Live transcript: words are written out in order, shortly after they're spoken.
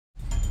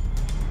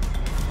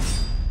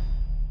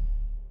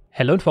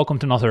Hello and welcome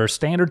to another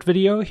standard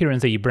video here in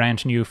the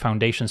brand new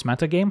Foundations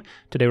metagame.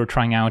 Today we're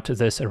trying out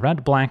this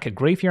red-black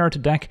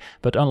graveyard deck,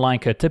 but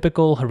unlike a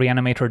typical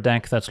reanimator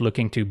deck that's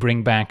looking to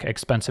bring back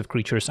expensive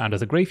creatures out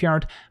of the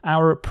graveyard,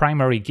 our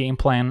primary game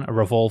plan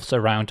revolves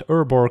around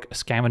Urborg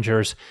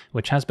Scavengers,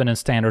 which has been in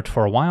standard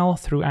for a while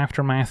through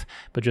Aftermath,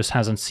 but just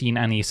hasn't seen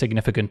any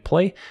significant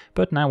play.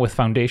 But now with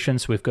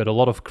Foundations we've got a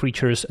lot of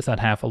creatures that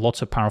have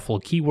lots of powerful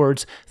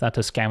keywords that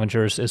the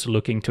Scavengers is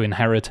looking to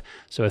inherit.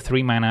 So a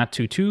 3-mana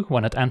 2/2,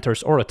 when it enters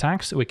or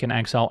attacks, we can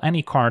exile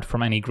any card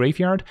from any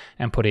graveyard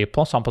and put a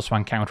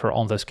 +1/+1 counter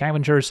on the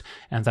Scavengers,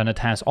 and then it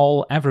has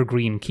all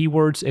evergreen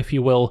keywords, if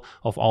you will,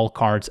 of all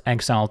cards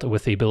exiled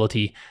with the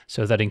ability.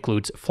 So that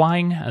includes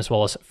flying, as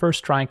well as first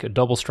strike,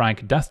 double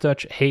strike, death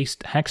touch,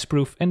 haste,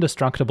 hexproof,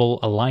 indestructible,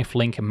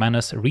 lifelink,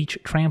 menace, reach,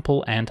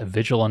 trample, and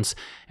vigilance.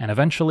 And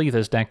eventually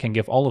this deck can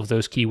give all of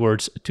those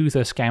keywords to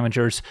the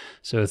Scavengers,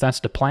 so that's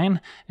the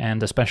plan.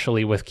 And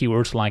especially with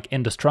keywords like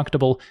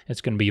indestructible,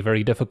 it's going to be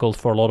very difficult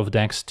for a lot of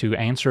decks to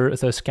answer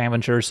the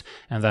Scavengers,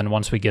 and then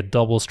once we get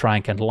double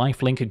strike and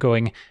lifelink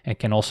going, it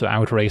can also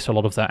outrace a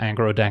lot of the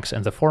aggro decks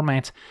in the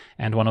format.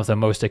 And one of the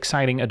most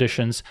exciting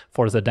additions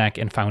for the deck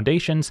in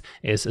Foundations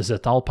is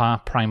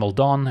Zetalpa Primal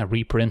Dawn,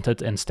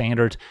 reprinted in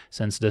standard,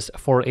 since this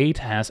 4/8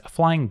 has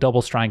flying,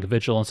 double strike,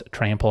 vigilance,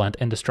 trample, and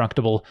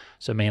indestructible.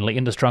 So mainly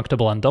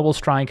indestructible and double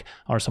strike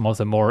are some of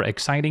the more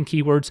exciting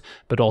keywords,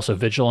 but also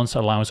vigilance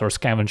allows our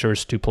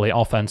Scavengers to play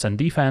offense and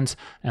defense,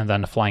 and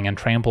then flying and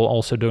trample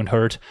also don't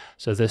hurt.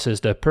 So this is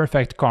the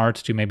perfect card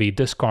to maybe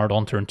discard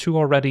on turn 2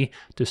 already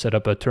to set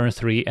up a turn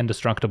 3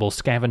 indestructible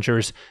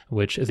Scavengers,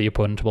 which the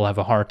opponent will have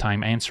a hard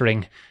time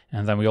answering.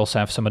 And then we also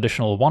have some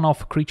additional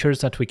one-off creatures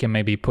that we can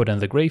maybe put in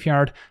the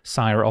graveyard.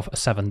 Sire of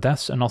 7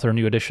 Deaths, another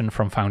new addition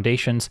from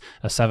Foundations,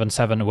 a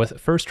 7/7 with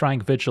first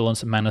strike,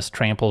 vigilance, menace,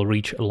 trample,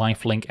 reach,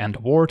 lifelink, and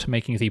ward,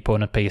 making the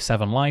opponent pay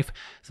 7 life.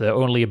 The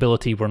only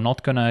ability we're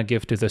not gonna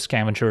give to the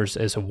Scavengers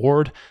is a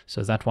ward,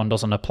 so that one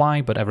doesn't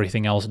apply, but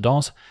everything else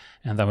does.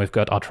 And then we've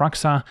got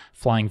Atraxa,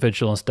 flying,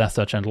 vigilance, death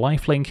touch, and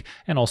lifelink,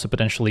 and also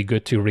potentially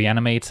good to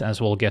reanimate,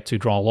 as we'll get to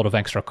draw a lot of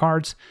extra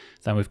cards.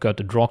 Then we've got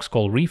the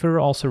Drogskull Reaver,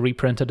 also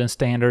reprinted in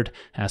standard,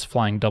 has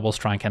flying, double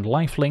strike, and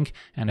lifelink,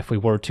 and if we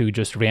were to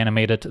just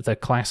reanimate it the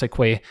classic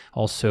way,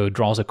 also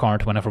draws a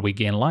card whenever we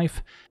gain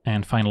life.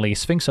 And finally,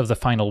 Sphinx of the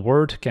Final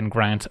Word can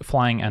grant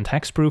flying and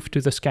hexproof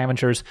to the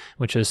Scavengers,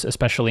 which is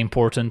especially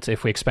important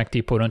if we expect the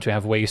opponent to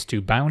have ways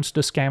to bounce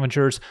the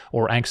Scavengers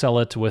or exile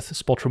it with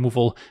spot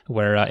removal,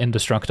 where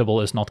indestructible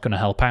is not going to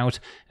help out,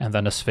 and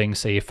then a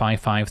Sphinx, a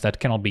 5/5 that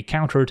cannot be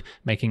countered,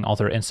 making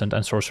other instant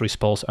and sorcery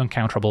spells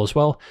uncounterable as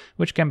well,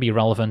 which can be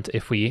relevant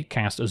if we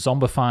cast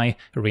Zombify,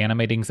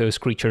 reanimating those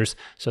creatures.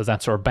 So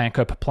that's our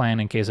backup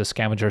plan in case a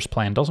Scavenger's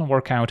plan doesn't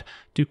work out.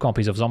 2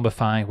 copies of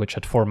Zombify, which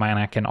at 4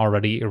 mana can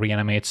already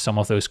reanimate some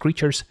of those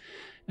creatures.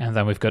 And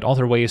then we've got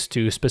other ways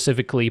to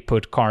specifically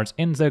put cards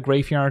in the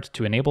graveyard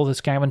to enable the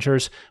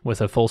Scavengers, with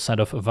a full set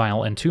of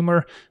Vile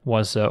Entomber.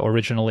 Was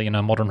originally in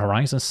a Modern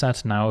Horizons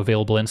set, now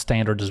available in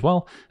standard as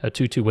well. A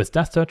 2/2 with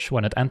Death Touch.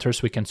 When it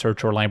enters, we can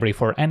search our library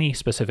for any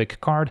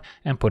specific card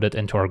and put it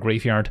into our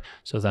graveyard.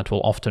 So that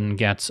will often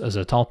get a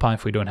Zetalpa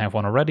if we don't have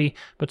one already,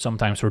 but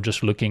sometimes we're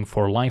just looking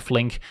for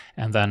lifelink.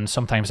 And then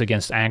sometimes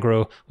against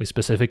aggro, we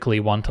specifically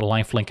want a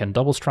lifelink and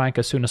double strike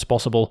as soon as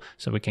possible,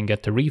 so we can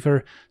get the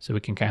Reaver, so we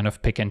can kind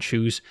of pick and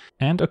choose.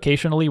 And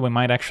occasionally we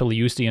might actually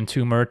use the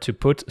Entomber to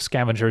put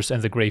Scavengers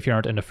in the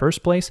graveyard in the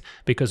first place,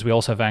 because we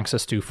also have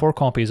access to 4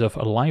 copies of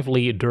a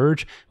Lively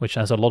Dirge, which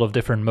has a lot of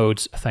different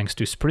modes thanks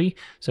to Spree.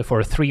 So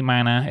for 3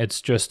 mana,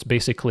 it's just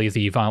basically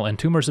the Vile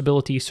Entomber's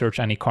ability, search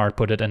any card,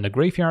 put it in the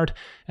graveyard.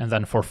 And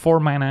then for 4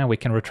 mana, we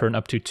can return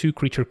up to 2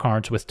 creature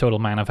cards with total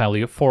mana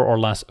value 4 or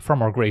less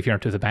from our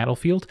graveyard to the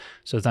battlefield.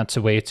 So that's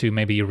a way to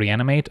maybe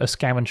reanimate a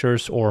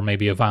Scavengers or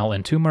maybe a Vile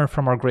Entomber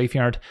from our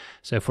graveyard.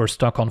 So if we're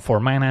stuck on 4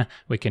 mana,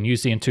 we can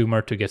use the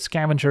Entomber to get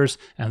Scavengers,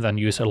 and then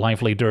use a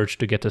Lively Dirge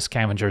to get the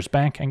Scavengers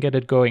back and get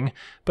it going.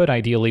 But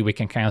ideally we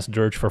can cast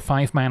Dirge for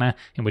 5 mana,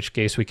 in which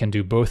case we can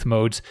do both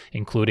modes,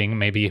 including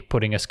maybe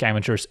putting a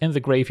Scavengers in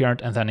the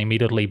graveyard and then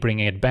immediately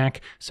bringing it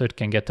back so it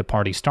can get the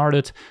party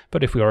started.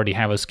 But if we already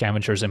have a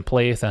Scavengers in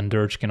play, then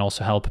Dirge can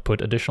also help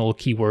put additional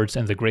keywords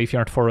in the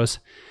graveyard for us.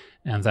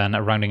 And then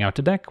rounding out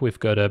the deck, we've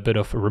got a bit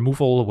of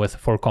removal with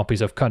 4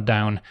 copies of Cut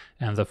Down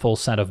and the full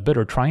set of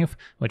Bitter Triumph,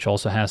 which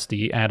also has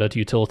the added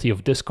utility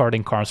of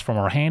discarding cards from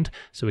our hand,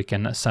 so we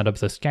can set up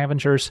the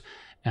Scavengers.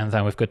 And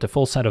then we've got the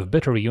full set of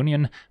Bitter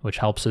Reunion, which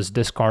helps us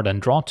discard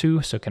and draw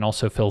 2, so can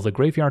also fill the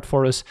graveyard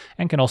for us,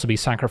 and can also be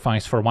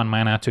sacrificed for 1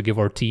 mana to give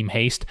our team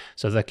haste,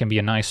 so that can be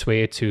a nice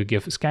way to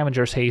give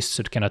Scavengers haste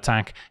so it can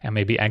attack and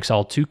maybe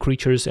exile 2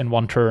 creatures in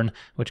 1 turn,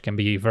 which can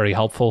be very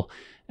helpful.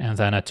 And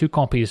then 2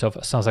 copies of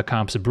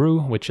Sazakamp's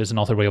Brew, which is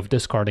another way of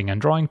discarding and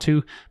drawing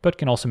 2, but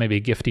can also maybe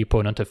gift the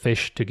opponent a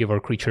fish to give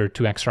our creature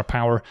 2 extra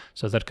power,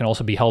 so that can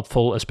also be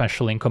helpful,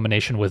 especially in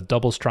combination with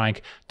Double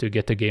Strike to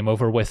get the game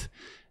over with.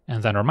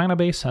 And then our mana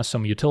base has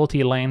some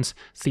utility lands.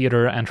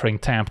 Theater entering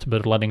tapped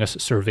but letting us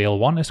surveil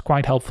 1 is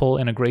quite helpful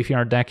in a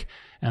graveyard deck.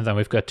 And then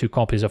we've got 2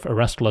 copies of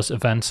Restless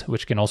Event,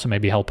 which can also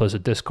maybe help us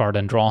discard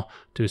and draw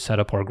to set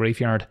up our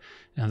graveyard.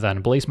 And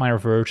then Blazemire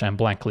Verge and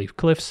Blackleaf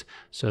Cliffs,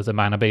 so the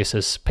mana base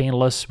is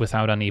painless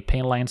without any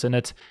pain lands in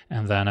it.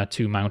 And then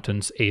 2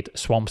 mountains, 8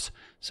 swamps.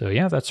 So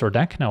yeah, that's our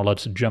deck. Now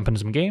let's jump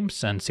into some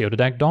games and see how the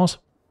deck does.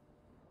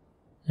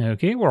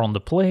 Okay, we're on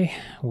the play.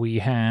 We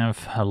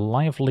have a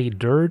Lively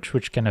Dirge,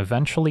 which can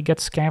eventually get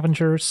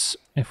Scavengers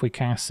if we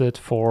cast it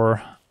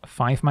for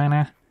 5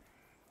 mana.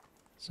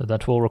 So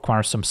that will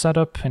require some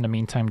setup. In the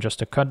meantime,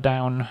 just a cut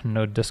down,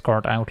 no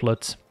discard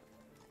outlet.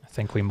 I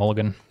think we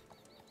mulligan.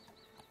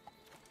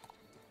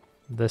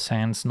 This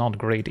hand's not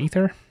great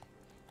either.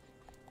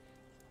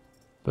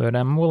 But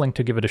I'm willing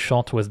to give it a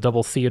shot with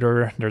double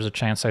Theater. There's a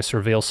chance I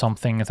surveil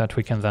something that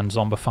we can then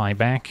zombify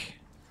back.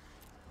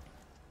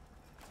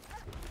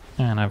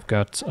 And I've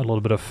got a little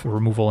bit of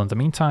removal in the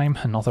meantime.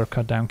 Another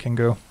cut down can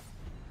go.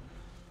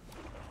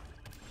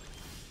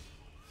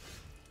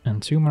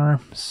 Entomber,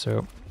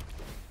 so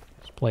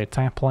let's play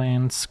tap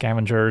land.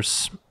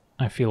 Scavengers,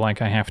 I feel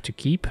like I have to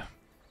keep.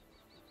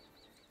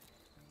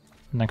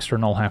 Next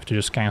turn I'll have to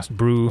just cast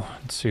Brew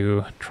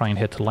to try and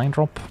hit the line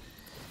drop.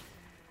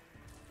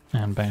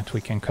 And Bat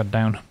we can cut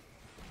down.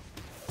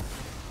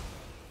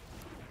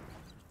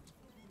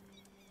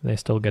 They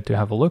still get to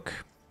have a look.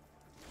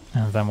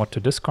 And then what to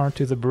discard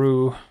to the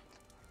Brew.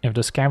 If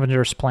the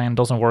Scavengers plan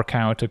doesn't work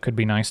out, it could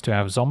be nice to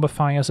have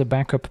Zombify as a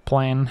backup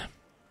plan.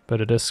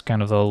 But it is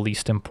kind of the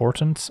least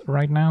important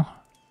right now.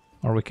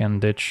 Or we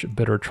can ditch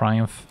Bitter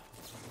Triumph.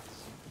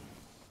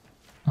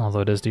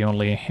 Although it is the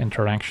only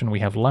interaction we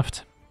have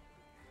left.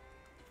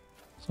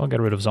 So I'll get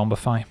rid of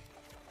Zombify.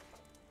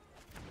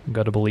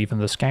 Gotta believe in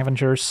the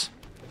Scavengers.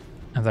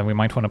 And then we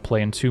might want to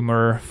play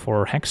Entomber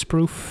for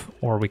Hexproof.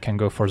 Or we can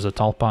go for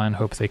Zetalpa and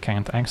hope they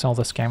can't exile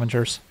the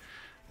Scavengers.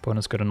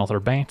 Opponent's got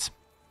another Bat.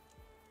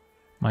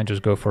 Might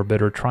just go for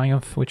Bitter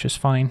Triumph, which is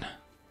fine.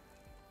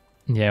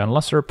 Yeah,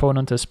 unless our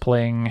opponent is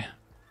playing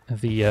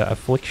the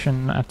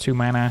Affliction at 2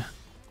 mana,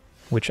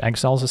 which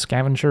exiles the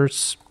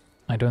Scavengers,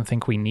 I don't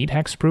think we need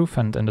Hexproof,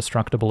 and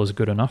Indestructible is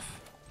good enough.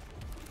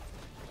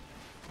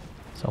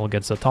 So I'll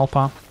get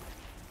Zetalpa.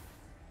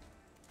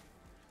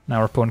 Now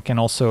our opponent can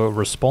also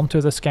respond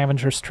to the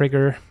Scavengers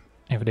trigger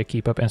if they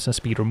keep up instant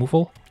speed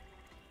removal.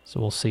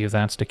 So we'll see if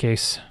that's the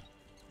case.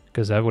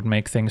 Because that would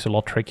make things a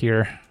lot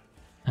trickier,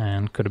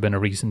 and could have been a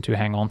reason to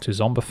hang on to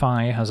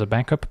Zombify as a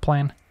backup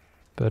plan.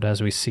 But as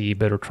we see,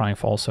 Bitter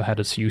Triumph also had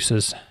its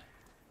uses.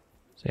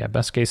 So yeah,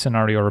 best case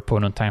scenario, our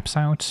opponent taps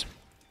out.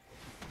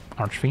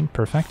 Archfiend,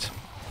 perfect.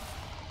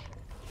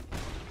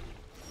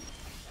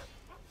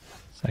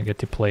 So I get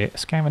to play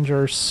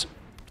Scavengers,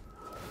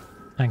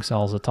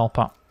 exile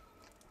Zetalpa.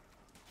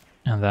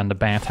 And then the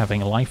Bat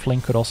having a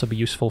lifelink could also be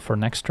useful for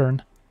next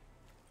turn.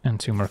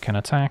 Entomber can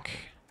attack.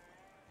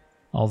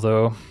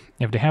 Although,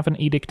 if they have an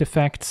Edict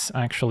effect,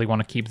 I actually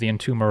want to keep the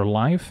Entomber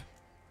alive.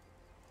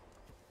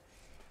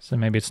 So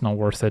maybe it's not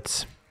worth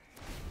it.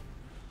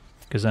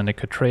 Because then they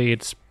could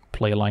trade,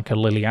 play like a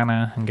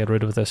Liliana and get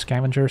rid of the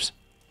Scavengers.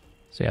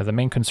 So yeah, the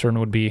main concern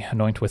would be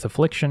Anoint with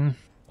Affliction,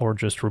 or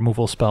just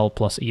Removal Spell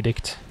plus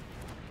Edict.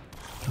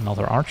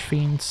 Another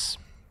Archfiend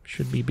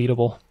should be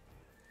beatable.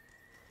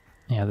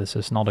 Yeah, this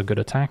is not a good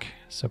attack,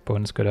 so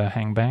opponent's gonna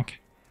hang back.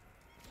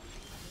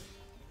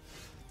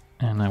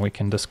 And now we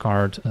can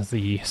discard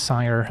the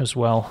Sire as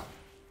well.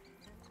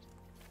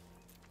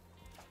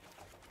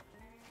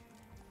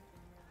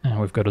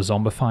 And we've got a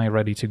Zombify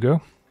ready to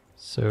go.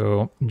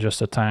 So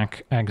just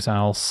attack,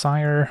 exile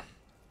Sire.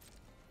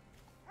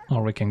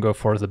 Or we can go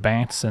for the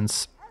Bat,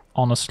 since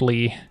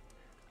honestly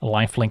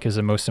lifelink is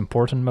the most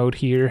important mode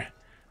here.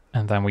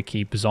 And then we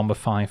keep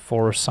Zombify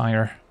for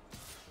Sire,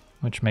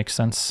 which makes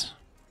sense.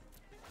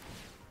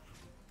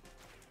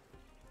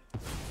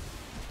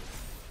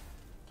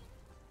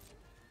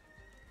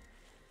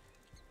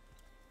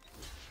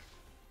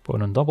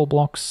 Opponent double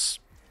blocks.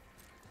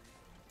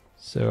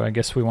 So I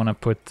guess we want to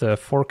put the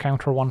 4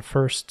 counter one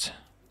first.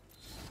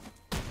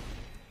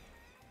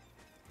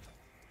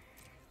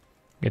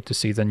 Get to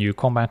see the new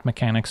combat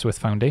mechanics with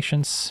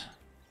Foundations.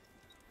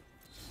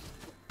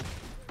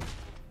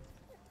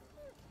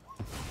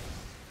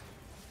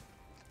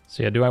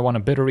 So yeah, do I want a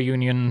Bitter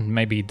Reunion,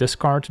 maybe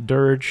discard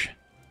Dirge?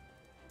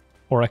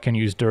 Or I can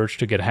use Dirge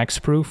to get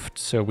hexproofed,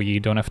 so we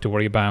don't have to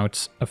worry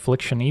about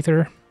Affliction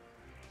either.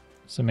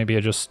 So maybe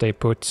I just stay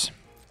put.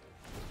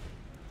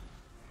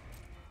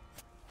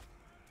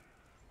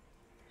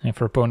 If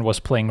our opponent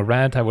was playing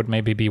red, I would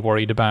maybe be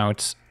worried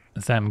about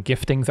them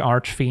gifting the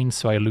Archfiend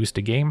so I lose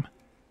the game.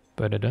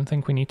 But I don't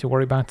think we need to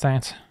worry about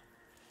that.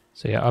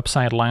 So yeah,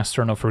 upside last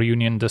turn of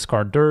Reunion,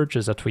 discard Dirge,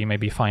 is that we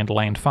maybe find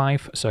land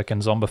 5, so I can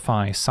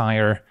zombify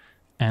Sire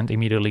and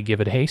immediately give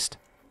it haste.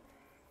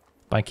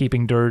 By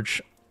keeping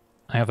Dirge,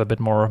 I have a bit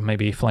more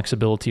maybe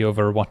flexibility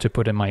over what to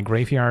put in my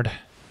graveyard,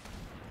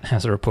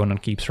 as our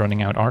opponent keeps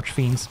running out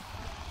Archfiends.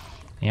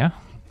 Yeah,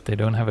 they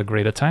don't have a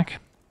great attack.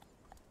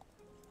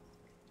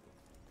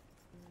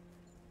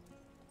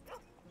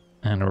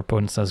 And our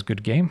opponent says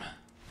good game.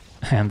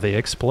 And they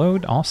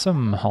explode.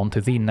 Awesome. On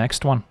to the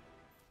next one.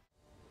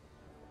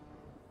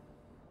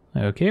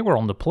 Okay, we're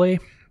on the play.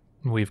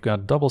 We've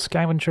got double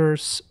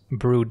Scavengers,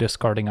 Brew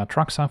discarding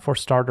Atraxa for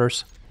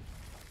starters.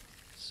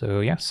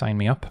 So yeah, sign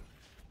me up.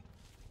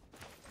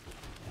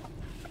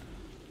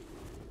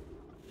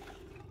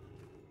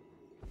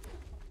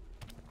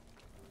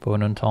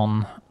 Opponent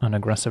on an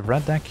aggressive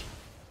red deck.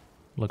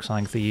 Looks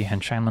like the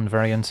enchantment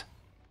variant.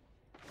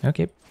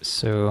 Okay,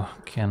 so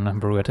can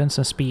brew at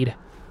instant speed.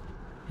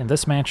 In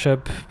this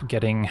matchup,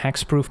 getting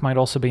hexproof might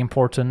also be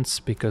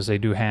important, because they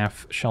do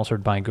have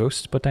Sheltered by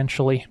Ghosts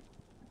potentially,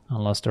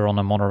 unless they're on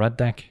a mono red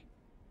deck.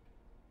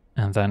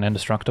 And then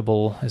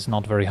indestructible is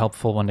not very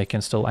helpful when they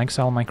can still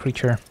exile my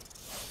creature.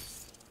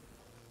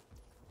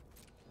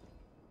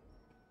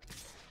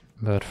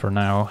 But for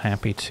now,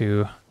 happy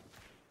to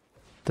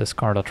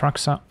discard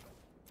Atraxa.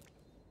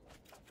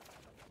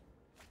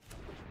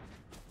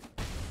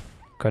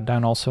 Cut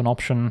down also an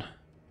option.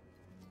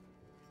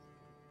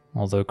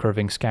 Although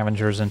curving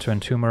Scavengers into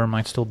Entomber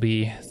might still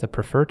be the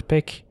preferred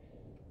pick.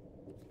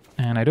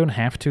 And I don't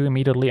have to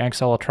immediately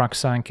exile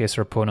Atraxa in case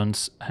our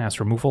opponent has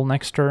removal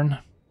next turn.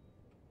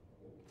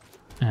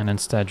 And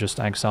instead just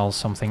exile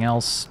something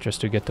else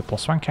just to get the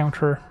 +1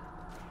 counter.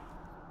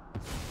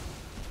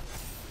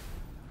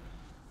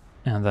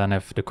 And then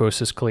if the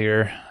coast is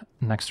clear,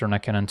 next turn I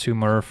can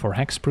Entomber for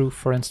hexproof,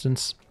 for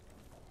instance.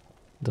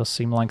 Does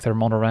seem like they're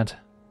mono red.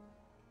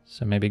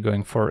 So maybe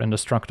going for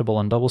indestructible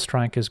and double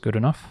strike is good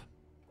enough.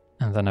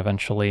 And then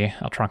eventually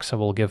Atraxa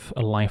will give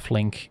a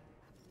lifelink.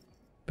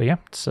 But yeah,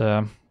 it's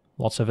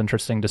lots of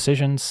interesting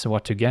decisions,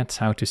 what to get,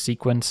 how to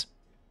sequence.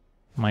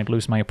 Might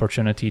lose my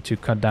opportunity to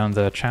cut down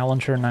the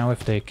Challenger now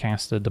if they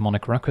cast the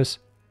Demonic Ruckus.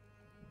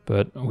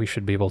 But we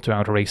should be able to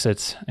outrace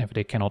it if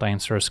they cannot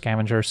answer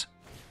Scavengers.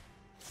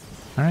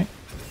 Alright.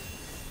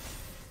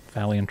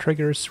 Valiant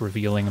triggers,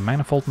 revealing a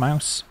Manifold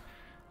Mouse.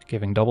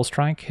 Giving double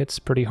strike hits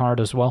pretty hard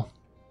as well.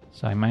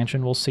 So I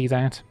imagine we'll see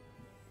that.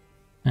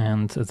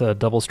 And the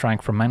double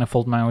strike from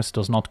Manifold Mouse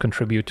does not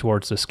contribute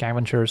towards the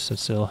Scavengers,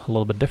 it's still a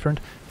little bit different.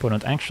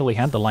 Opponent actually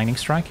had the Lightning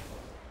Strike.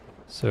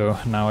 So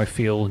now I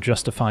feel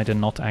justified in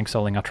not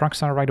exiling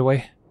Atraxa right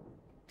away.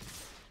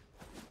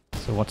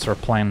 So what's our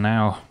plan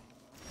now?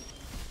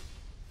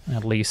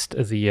 At least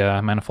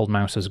the Manifold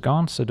Mouse is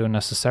gone, so don't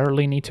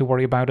necessarily need to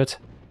worry about it.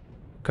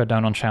 Cut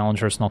down on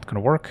Challenger is not going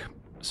to work.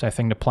 So I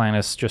think the plan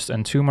is just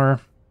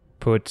Entomber,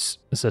 put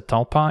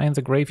Zetalpa in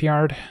the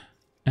graveyard,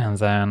 and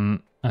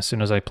then as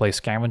soon as I play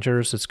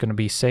Scavengers it's going to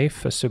be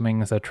safe, assuming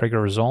the trigger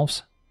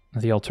resolves.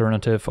 The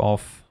alternative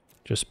of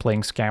just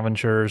playing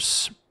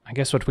Scavengers, I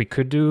guess what we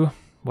could do,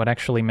 what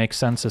actually makes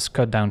sense is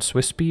cut down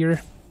Swiss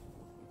Spear,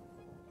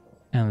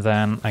 and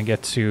then I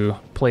get to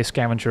play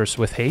Scavengers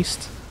with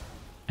haste,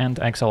 and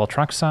exile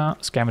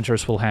Atraxa.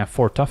 Scavengers will have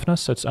 4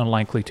 toughness, so it's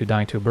unlikely to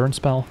die to a burn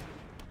spell.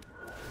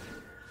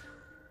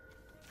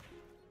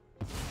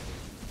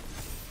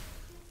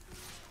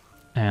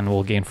 And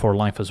we'll gain 4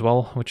 life as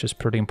well, which is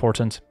pretty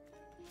important.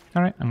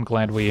 Alright, I'm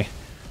glad we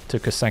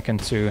took a second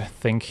to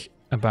think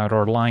about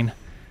our line.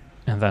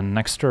 And then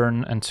next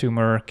turn,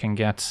 Entomber can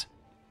get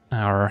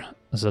our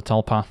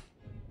Zetalpa.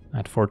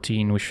 At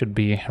 14 we should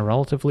be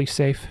relatively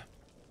safe,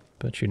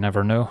 but you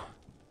never know.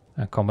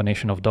 A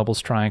combination of double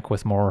strike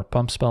with more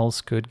pump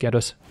spells could get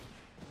us.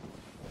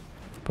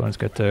 Opponent's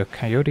got the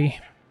Coyote.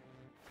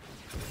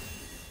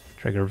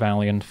 Trigger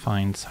Valiant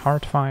finds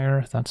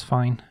Heartfire, that's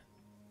fine.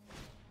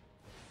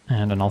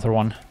 And another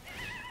one.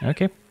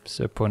 Okay,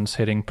 so opponent's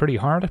hitting pretty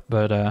hard,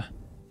 but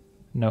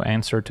no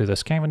answer to the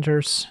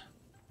Scavengers.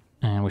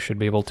 And we should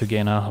be able to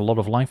gain a lot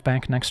of life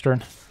back next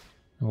turn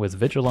with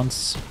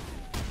Vigilance.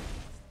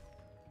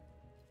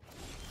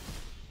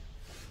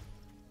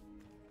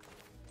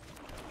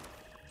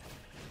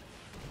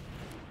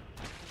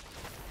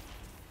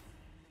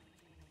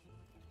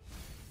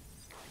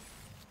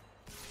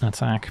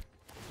 Attack.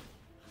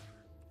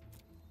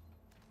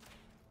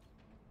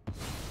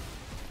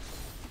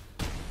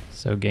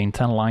 So gain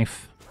 10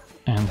 life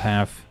and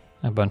have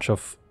a bunch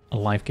of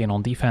life gain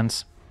on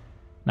defense.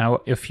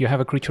 Now, if you have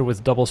a creature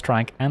with double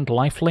strike and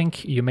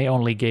lifelink, you may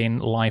only gain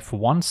life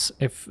once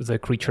if the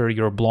creature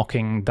you're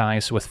blocking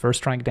dies with first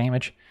strike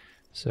damage.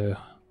 So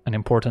an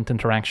important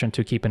interaction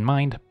to keep in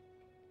mind.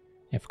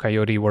 If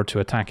Coyote were to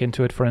attack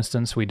into it, for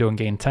instance, we don't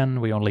gain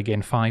 10, we only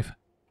gain 5.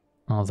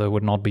 Although it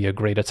would not be a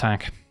great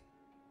attack.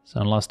 So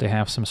unless they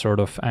have some sort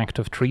of act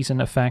of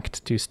treason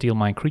effect to steal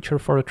my creature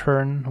for a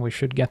turn, we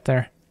should get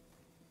there.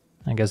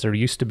 I guess there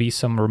used to be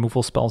some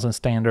removal spells in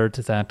Standard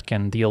that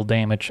can deal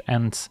damage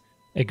and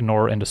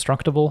ignore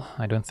indestructible.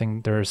 I don't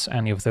think there's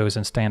any of those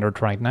in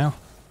Standard right now.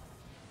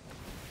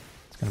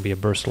 It's going to be a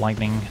Burst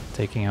Lightning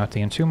taking out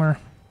the Entomber.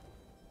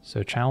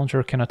 So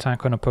Challenger can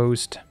attack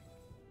unopposed,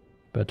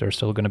 but they're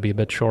still going to be a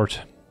bit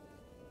short.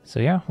 So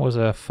yeah, was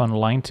a fun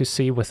line to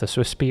see with the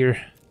Swiss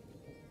Spear.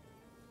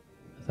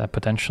 That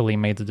potentially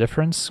made the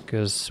difference,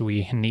 because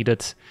we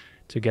needed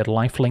to get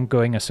lifelink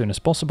going as soon as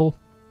possible.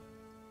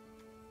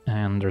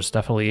 And there's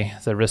definitely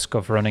the risk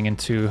of running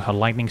into a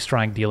lightning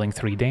strike dealing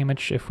 3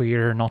 damage if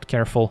we're not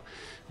careful.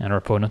 And our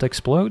opponent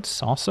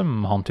explodes.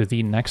 Awesome, on to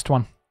the next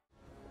one.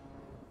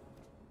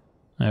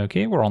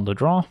 Okay, we're on the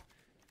draw.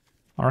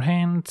 Our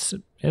hand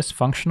is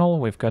functional,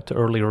 we've got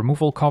early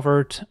removal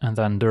covered, and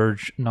then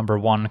Dirge number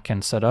 1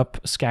 can set up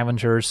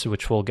Scavengers,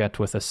 which we'll get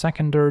with a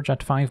second Dirge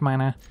at 5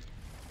 mana.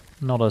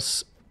 Not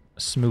as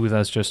smooth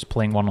as just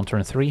playing one on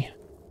turn 3,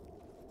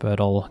 but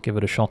I'll give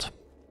it a shot.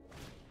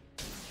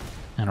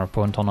 And our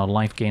opponent on a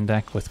life gain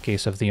deck with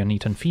Case of the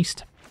Uneaten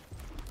Feast.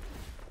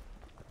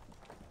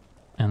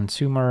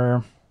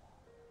 Entomber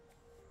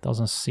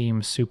doesn't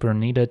seem super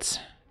needed,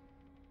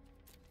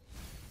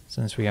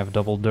 since we have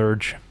double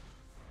Dirge.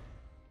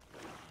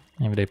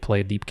 Maybe they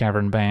play Deep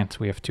Cavern Bat,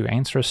 we have 2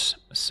 answers,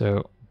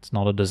 so it's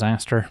not a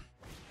disaster.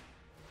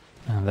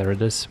 And there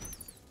it is.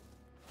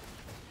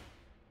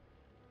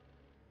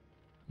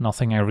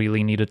 Nothing I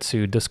really needed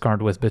to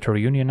discard with Bitter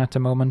Reunion at the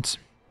moment.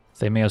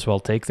 They may as well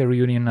take the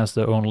Reunion as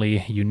the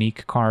only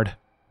unique card,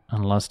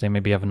 unless they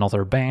maybe have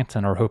another bat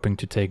and are hoping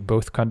to take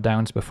both cut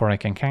downs before I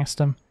can cast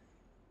them.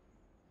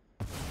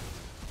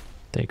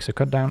 Takes a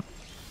cut down.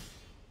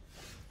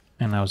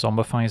 And now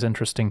Zombify is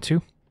interesting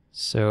too.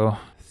 So I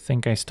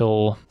think I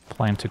still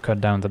plan to cut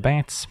down the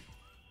bats.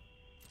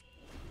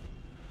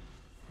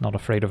 Not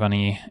afraid of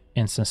any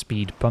instant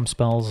speed pump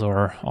spells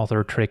or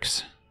other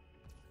tricks.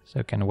 So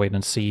I can wait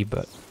and see,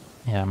 but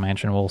yeah, I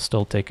imagine we'll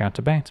still take out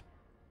the bat.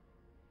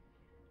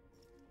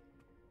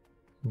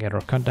 Get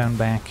our cut down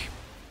back.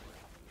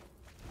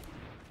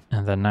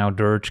 And then now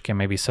Dirge can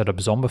maybe set up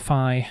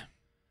Zombify,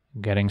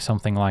 getting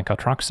something like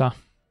Atraxa.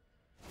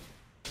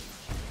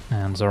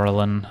 And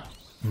Zorlin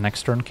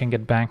next turn can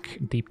get back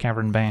Deep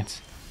Cavern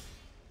Bat.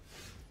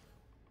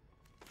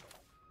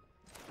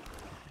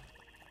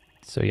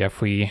 So yeah,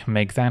 if we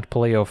make that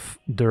play of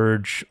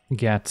Dirge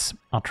gets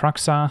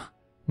Atraxa,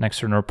 next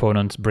turn our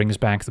opponent brings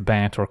back the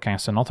bat or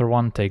casts another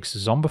one, takes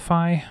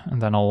Zombify,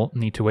 and then I'll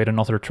need to wait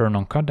another turn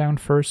on cut down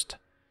first.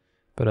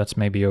 But that's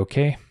maybe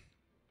okay.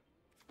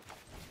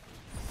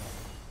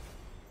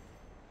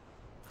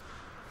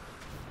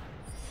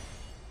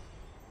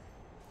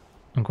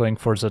 I'm going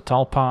for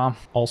Zetalpa,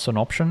 also an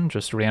option,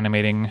 just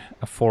reanimating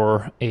a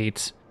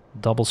 4/8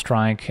 double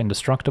strike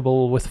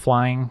indestructible with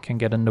flying can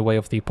get in the way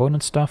of the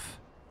opponent's stuff.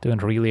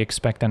 Don't really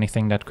expect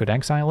anything that could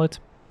exile it,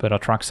 but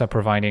Atraxa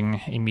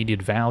providing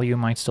immediate value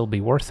might still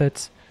be worth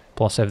it.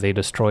 Plus if they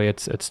destroy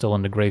it, it's still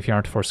in the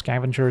graveyard for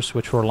Scavengers,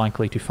 which we're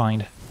likely to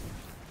find.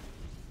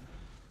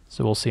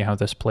 So we'll see how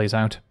this plays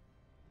out.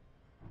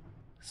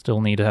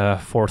 Still need a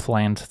 4th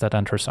land that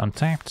enters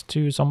untapped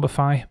to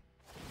Zombify.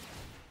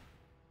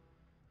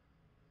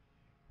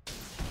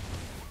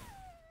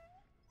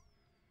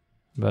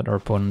 But our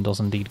opponent does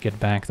indeed get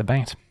back the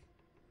bat.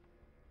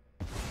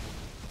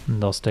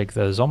 And does take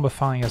the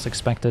Zombify as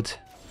expected.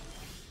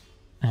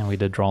 And we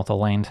did draw the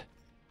land.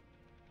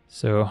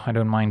 So I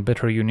don't mind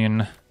Bitter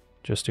Union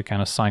just to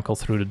kind of cycle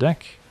through the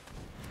deck,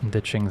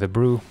 ditching the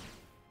Brew.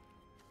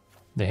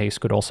 The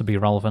haste could also be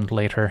relevant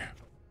later.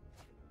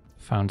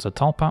 Found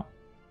Zetalpa.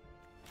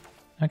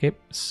 Okay,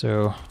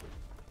 so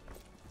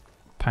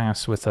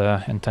pass with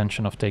the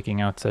intention of taking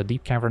out the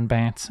Deep Cavern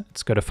Bat.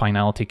 It's got a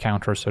finality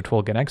counter, so it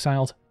will get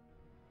exiled.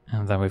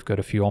 And then we've got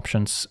a few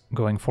options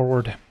going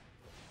forward.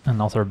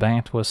 Another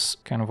bat was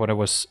kind of what I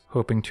was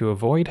hoping to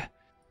avoid.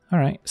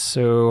 Alright,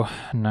 so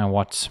now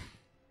what?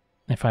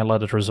 If I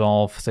let it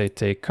resolve, they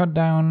take cut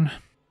down.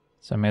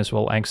 So I may as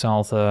well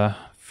exile the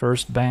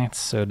first bat,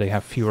 so they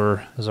have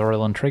fewer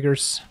Zorlin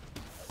triggers.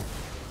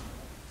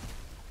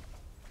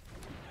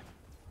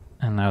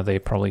 And now they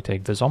probably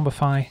take the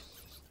Zombify.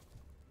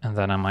 And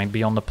then I might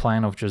be on the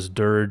plan of just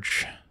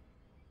Dirge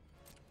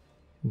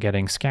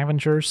getting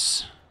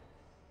Scavengers.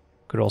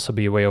 Could also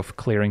be a way of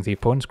clearing the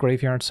opponent's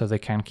graveyard so they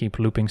can't keep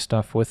looping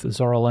stuff with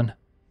Zorlin.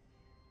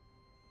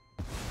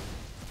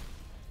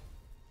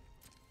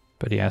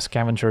 But yeah,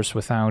 Scavengers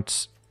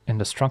without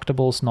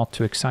Indestructibles, not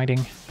too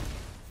exciting.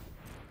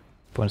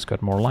 Opponent's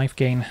got more life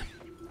gain.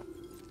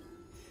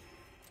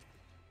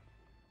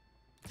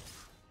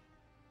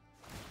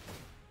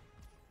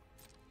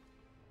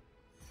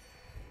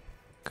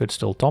 Could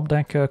still top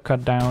deck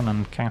cut down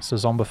and cast a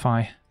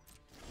Zombify.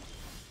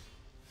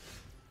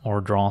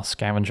 Or draw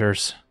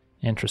Scavengers.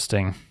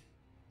 Interesting.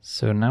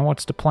 So now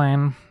what's the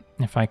plan?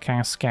 If I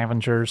cast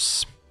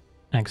Scavengers,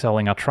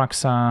 exiling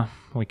Atraxa,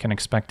 we can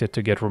expect it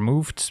to get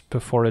removed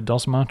before it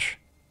does much.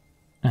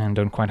 And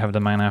don't quite have the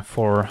mana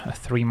for a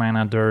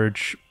 3-mana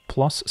Dirge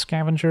plus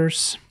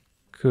Scavengers.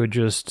 Could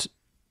just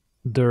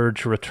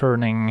Dirge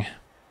returning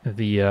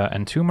the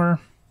Entomber,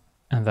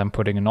 and then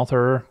putting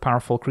another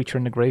powerful creature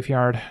in the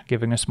graveyard,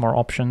 giving us more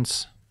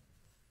options.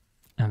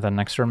 And then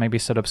next turn maybe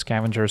set up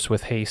Scavengers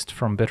with haste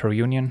from Bitter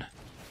Union.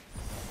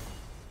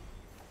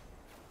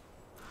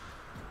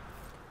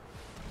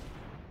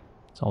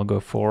 So I'll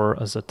go for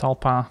a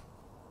Zetalpa.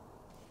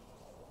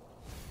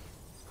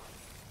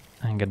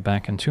 And get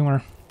back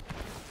Entomber.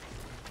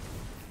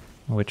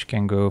 Which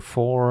can go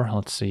for,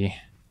 let's see,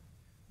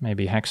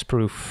 maybe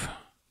Hexproof.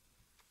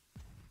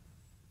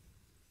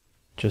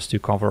 Just to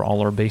cover all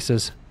our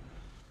bases.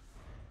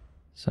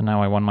 So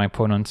now I want my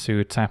opponent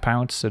to tap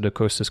out, so the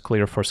coast is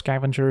clear for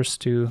Scavengers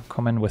to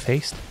come in with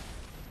haste.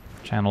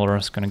 Channeler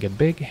is going to get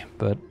big,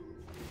 but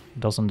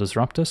doesn't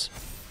disrupt us.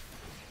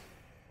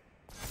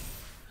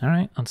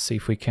 Alright, let's see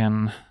if we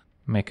can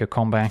make a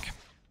comeback.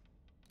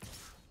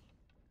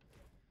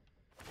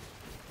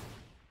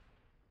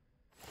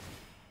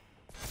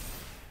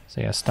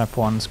 So yeah, step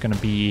 1 is going to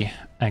be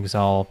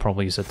exile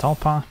probably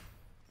Zetalpa,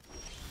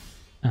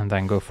 and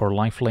then go for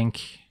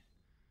lifelink.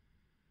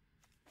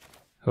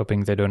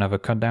 Hoping they don't have a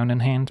cut down in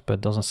hand, but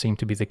doesn't seem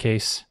to be the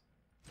case.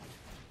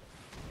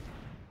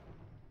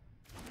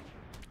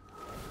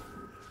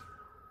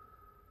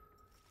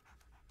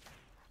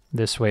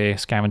 This way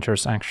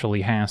Scavengers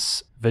actually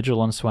has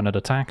vigilance when it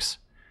attacks,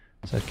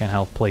 so it can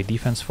help play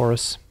defense for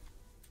us.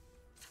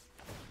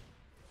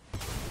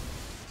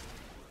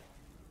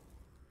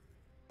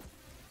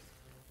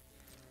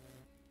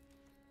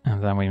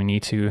 And then we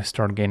need to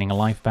start gaining a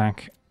life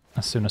back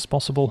as soon as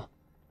possible.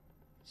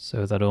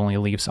 So that only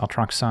leaves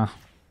Atraxa.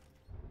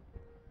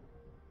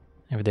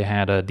 If they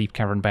had a Deep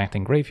Cavern Bat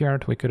in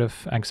Graveyard, we could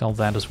have exiled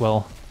that as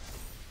well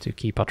to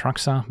keep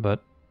Atraxa,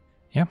 but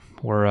yeah,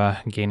 we're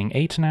gaining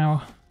 8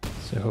 now,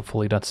 so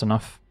hopefully that's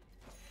enough.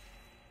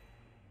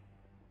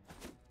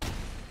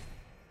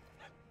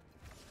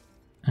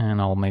 And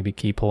I'll maybe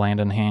keep a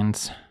land in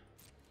hand.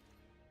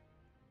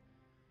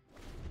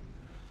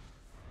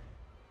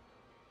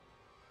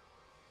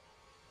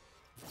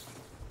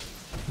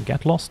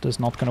 Get Lost is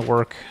not going to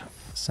work,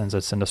 since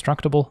it's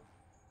indestructible.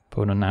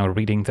 Opponent now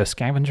reading the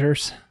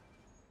Scavengers.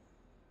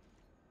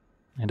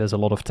 It is a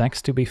lot of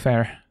text, to be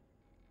fair.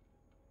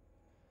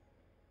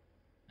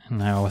 And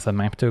now with the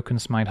map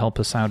tokens might help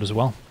us out as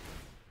well.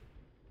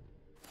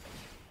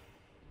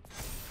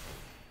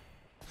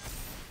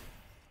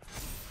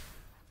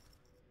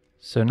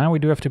 So now we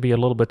do have to be a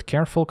little bit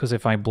careful, because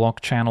if I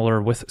block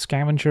Channeler with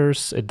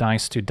Scavengers, it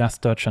dies to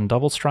Death Touch and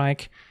Double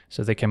Strike,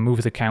 so they can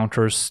move the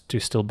counters to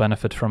still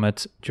benefit from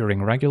it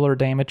during regular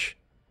damage.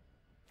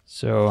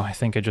 So I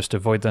think I just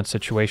avoid that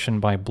situation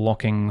by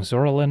blocking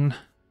Zorlin.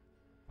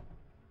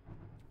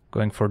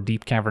 Going for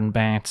Deep Cavern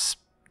Bats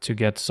to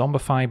get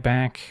Zombify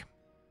back.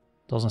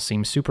 Doesn't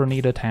seem super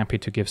needed, happy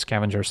to give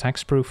Scavengers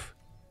Hexproof.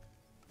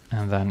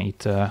 And then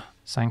eat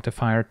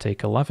Sanctifier,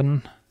 take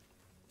 11,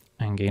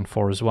 and gain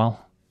 4 as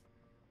well.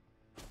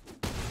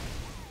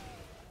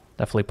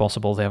 Definitely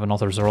possible they have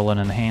another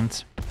Zorlin in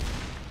hand.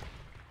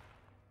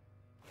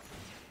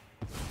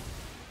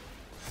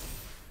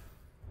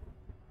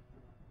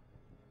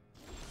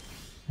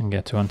 And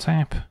get to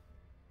untap.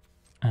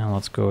 And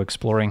let's go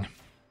exploring.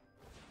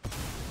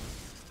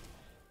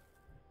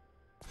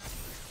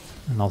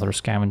 Another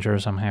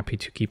Scavengers I'm happy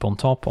to keep on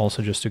top,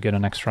 also just to get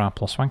an extra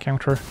 +1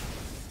 counter.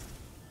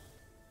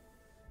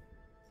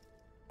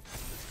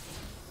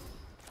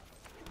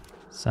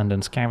 Send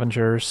in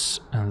Scavengers,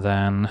 and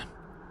then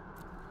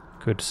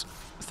could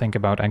think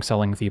about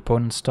exiling the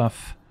opponent's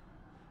stuff,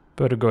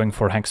 but going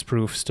for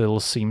Hexproof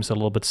still seems a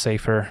little bit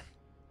safer.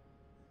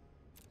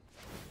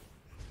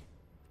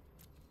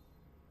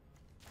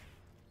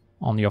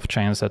 On the off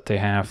chance that they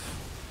have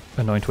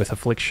Anoint with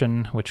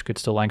Affliction, which could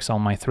still exile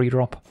my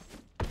 3-drop.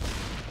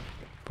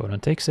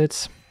 Opponent takes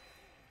it.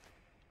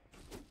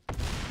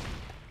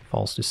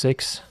 Falls to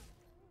 6.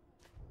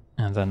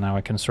 And then now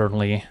I can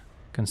certainly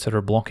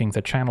consider blocking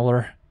the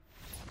Channeler.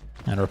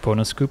 And our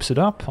opponent scoops it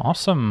up.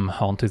 Awesome.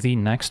 On to the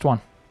next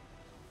one.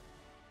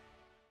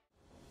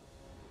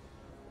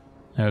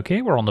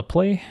 Okay, we're on the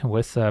play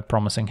with a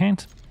promising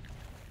hand.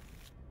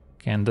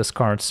 Can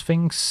discard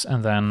Sphinx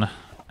and then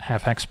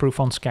have Hexproof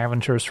on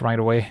Scavengers right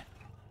away.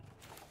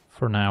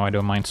 For now, I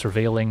don't mind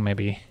surveilling,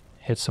 maybe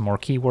hit some more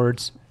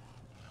keywords.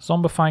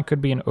 Zombify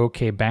could be an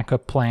okay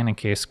backup plan in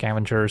case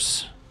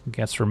Scavengers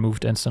gets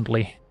removed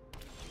instantly.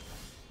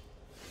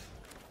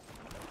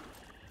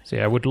 So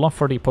yeah, I would love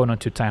for the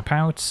opponent to tap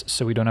out,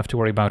 so we don't have to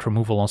worry about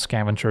removal on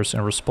Scavengers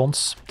in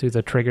response to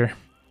the trigger.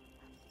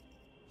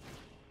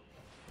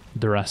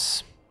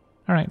 Duress.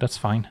 Alright, that's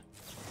fine.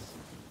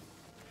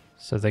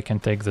 So they can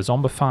take the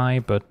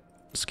Zombify, but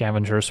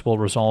Scavengers will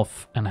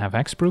resolve and have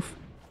Hexproof.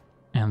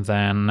 And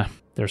then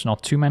there's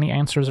not too many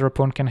answers our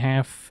opponent can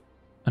have.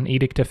 An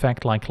Edict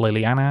effect like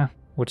Liliana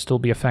would still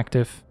be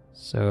effective,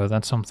 so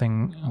that's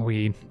something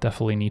we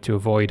definitely need to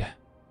avoid.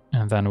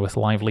 And then with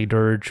Lively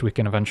Dirge we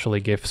can eventually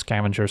give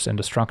Scavengers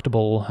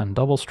Indestructible and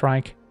Double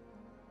Strike.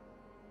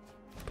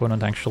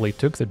 Opponent actually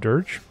took the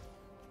Dirge.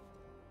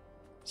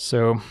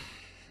 So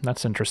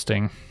that's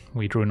interesting.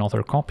 We drew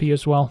another copy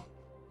as well.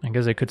 I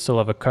guess I could still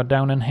have a cut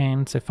down in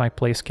hand if I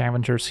play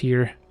Scavengers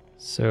here.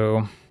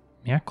 So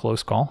yeah,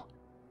 close call.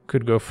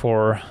 Could go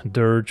for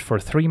Dirge for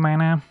 3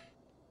 mana.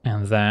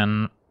 And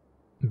then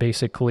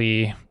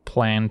basically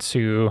plan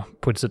to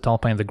put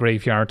Zetalpa in the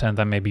graveyard and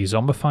then maybe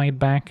zombify it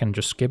back and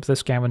just skip the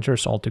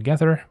Scavengers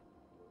altogether.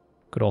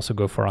 Could also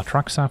go for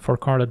Atraxa for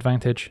card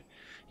advantage.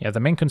 Yeah, the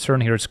main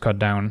concern here is cut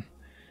down.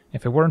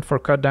 If it weren't for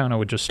cut down, I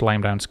would just slam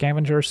down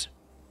Scavengers.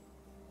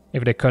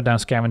 If they cut down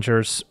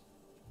Scavengers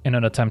in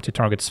an attempt to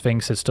target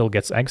Sphinx, it still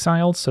gets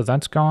exiled, so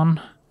that's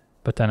gone.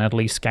 But then at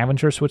least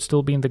Scavengers would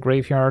still be in the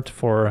graveyard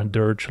for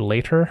Dirge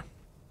later.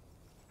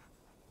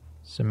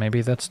 So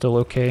maybe that's still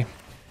okay.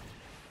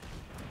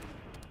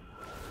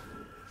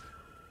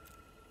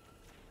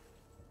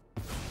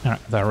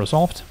 Alright, that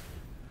resolved.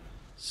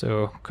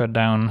 So cut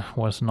down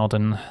was not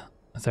in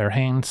their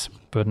hands,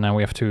 but now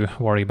we have to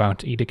worry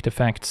about edict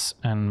effects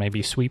and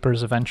maybe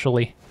sweepers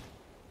eventually.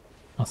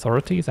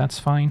 Authority, that's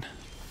fine.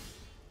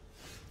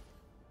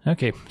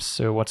 Okay,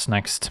 so what's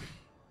next?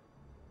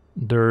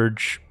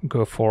 Dirge,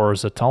 go for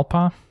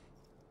Zetalpa.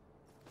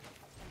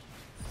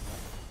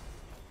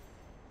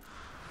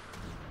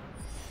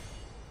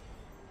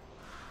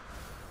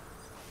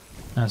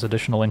 As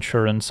additional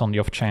insurance on the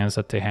off chance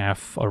that they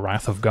have a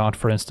Wrath of God,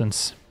 for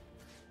instance.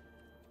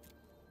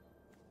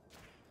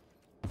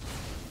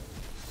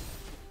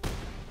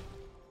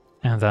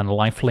 And then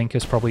lifelink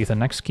is probably the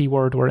next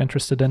keyword we're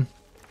interested in.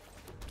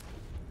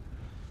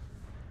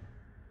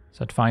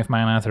 So at 5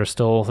 mana, there's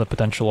still the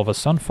potential of a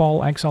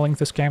Sunfall exiling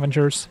the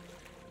Scavengers.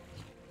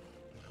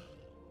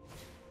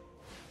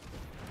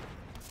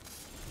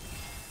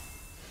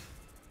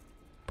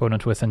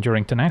 Opponent with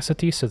Enduring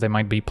Tenacity, so they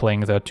might be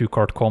playing the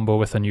 2-card combo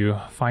with a new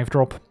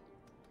 5-drop.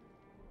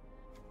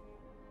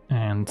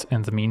 And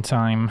in the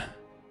meantime,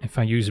 if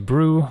I use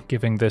Brew,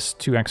 giving this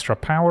 2 extra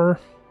power,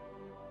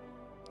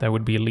 that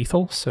would be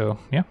lethal, so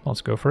yeah,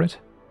 let's go for it.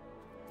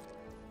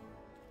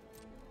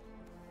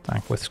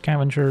 Attack with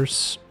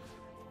Scavengers.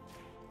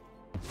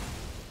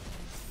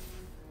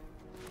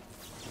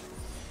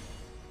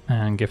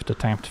 And give the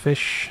tapped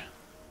fish.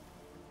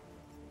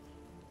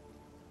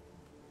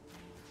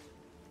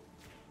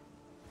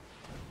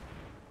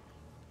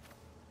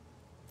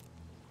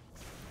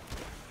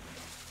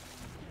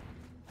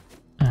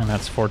 And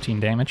that's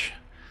 14 damage.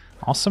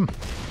 Awesome.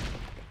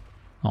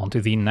 On to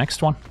the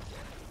next one.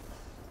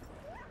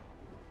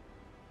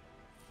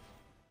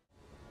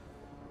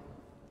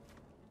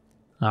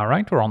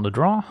 Alright, we're on the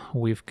draw.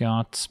 We've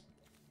got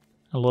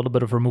a little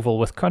bit of removal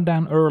with cut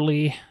down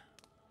early.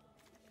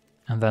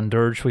 And then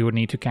Dirge we would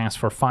need to cast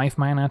for 5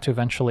 mana to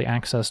eventually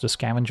access the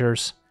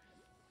Scavengers.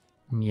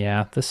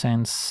 Yeah, this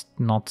ends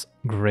not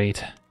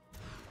great.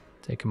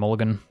 Take a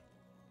mulligan.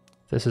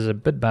 This is a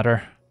bit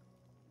better.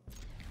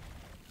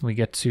 We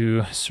get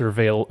to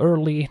surveil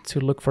early to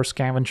look for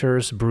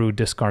Scavengers. Brew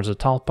discards a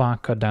Zetalpa,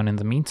 cut down in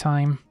the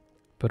meantime.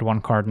 But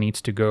 1 card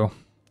needs to go.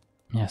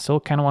 Yeah, still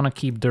kind of want to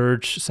keep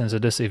Dirge since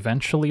it is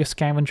eventually a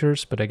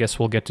Scavengers, but I guess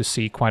we'll get to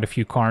see quite a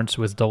few cards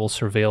with double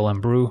Surveil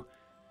and Brew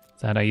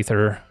that I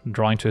either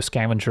draw into a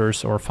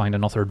Scavengers or find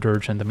another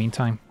Dirge in the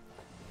meantime.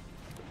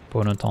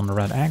 Opponent on the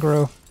red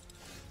aggro.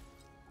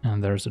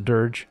 And there's a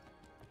Dirge.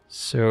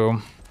 So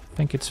I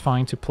think it's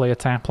fine to play a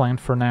tap land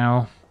for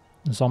now.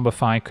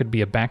 Zombify could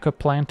be a backup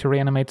plan to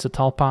reanimate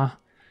Zetalpa,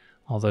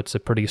 although it's a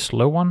pretty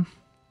slow one.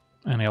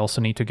 And I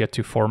also need to get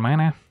to 4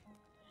 mana.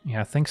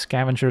 Yeah, I think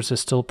Scavengers is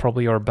still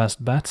probably our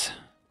best bet.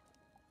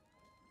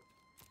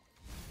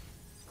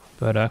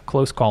 But a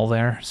close call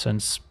there,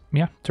 since,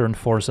 yeah, turn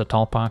 4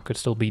 Zetalpa could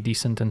still be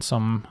decent in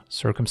some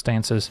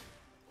circumstances.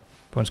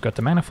 Opponent's got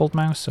the Manifold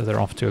Mouse, so they're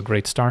off to a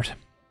great start.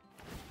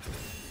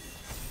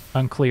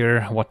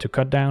 Unclear what to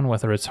cut down,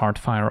 whether it's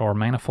Heartfire or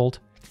Manifold,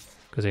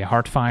 because a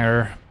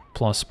Heartfire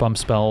plus Pump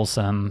Spells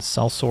and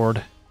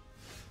Sellsword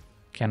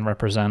can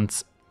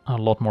represent a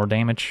lot more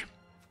damage.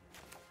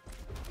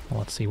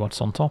 Let's see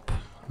what's on top.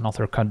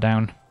 Another cut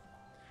down.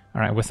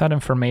 Alright, with that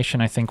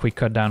information I think we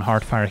cut down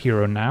Heartfire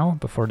Hero now,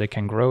 before they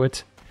can grow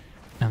it.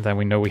 And then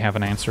we know we have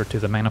an answer to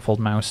the Manifold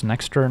Mouse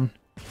next turn.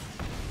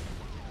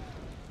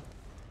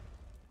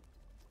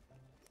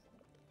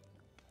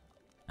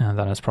 And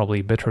that is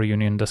probably Bitter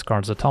Union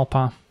discards a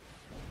Zetalpa.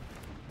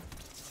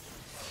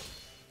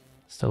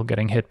 Still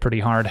getting hit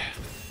pretty hard.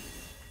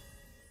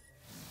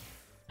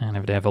 And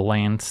if they have a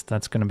land,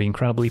 that's going to be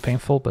incredibly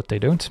painful, but they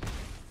don't.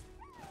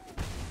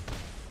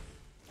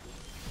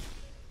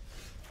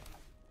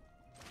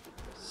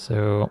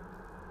 So,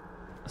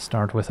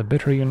 start with a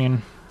Bitter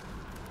Union.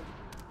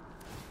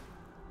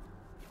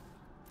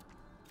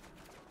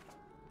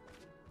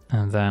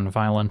 And then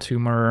Violent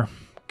Tumor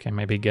can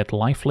maybe get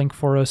lifelink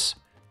for us.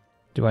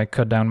 Do I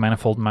cut down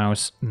Manifold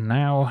Mouse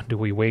now? Do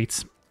we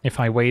wait? If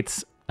I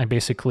wait, I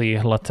basically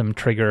let them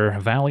trigger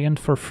Valiant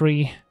for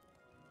free.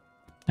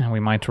 And we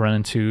might run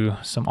into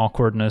some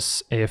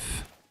awkwardness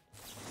if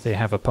they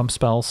have a pump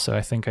spell, so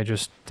I think I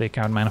just take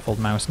out Manifold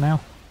Mouse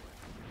now.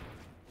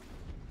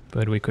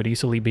 But we could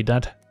easily be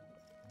dead.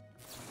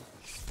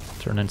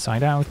 Turn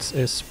Inside Out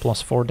is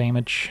 +4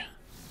 damage.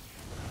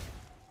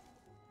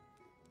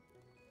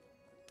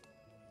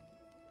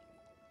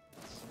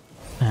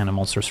 And a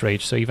Monstrous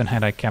Rage, so even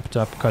had I kept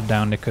up cut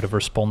down, they could have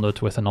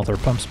responded with another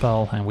pump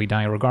spell, and we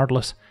die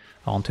regardless.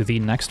 On to the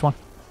next one.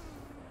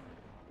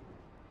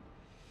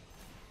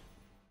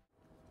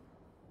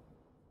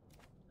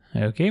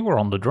 Okay, we're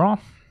on the draw.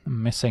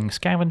 Missing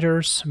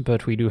Scavengers,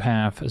 but we do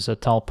have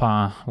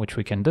Zetalpa, which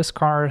we can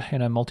discard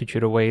in a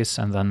multitude of ways,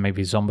 and then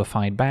maybe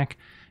Zombified back,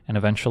 and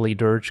eventually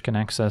Dirge can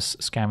access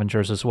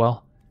Scavengers as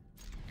well.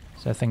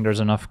 So I think there's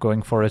enough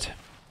going for it.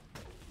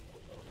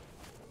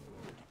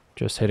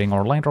 Just hitting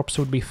our land drops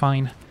would be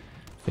fine.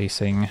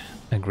 Facing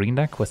a green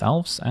deck with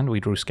elves, and we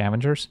drew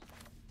scavengers.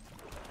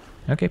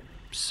 Okay,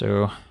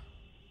 so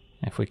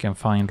if we can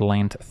find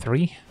land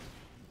 3,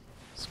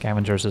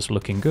 scavengers is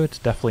looking good.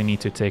 Definitely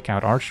need to take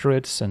out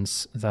Archdruid,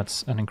 since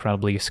that's an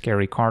incredibly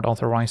scary card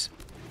otherwise.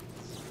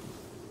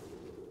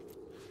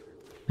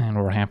 And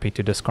we're happy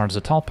to discard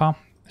Zetalpa.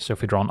 So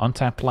if we draw an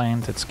untapped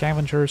land, it's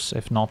scavengers.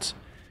 If not,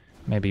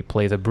 maybe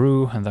play the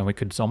brew, and then we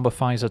could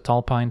zombify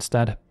Zetalpa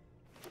instead.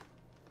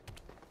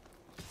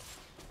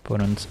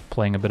 Opponent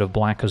playing a bit of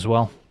black as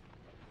well.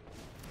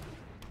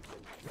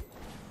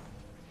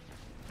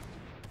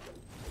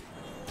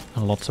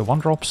 And lots of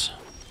 1-drops.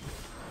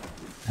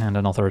 And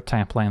another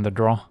tap land to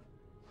draw.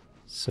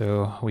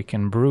 So we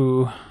can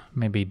brew,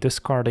 maybe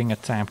discarding a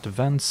tapped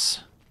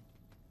Vents.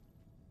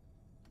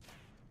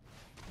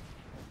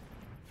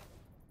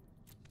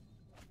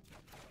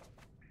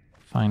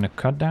 Find a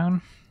cut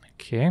down.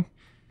 Okay.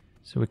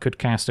 So we could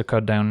cast a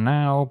cut down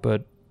now,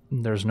 but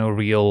there's no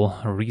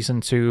real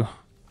reason to.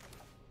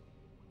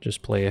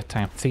 Just play a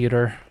tapped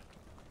Theater.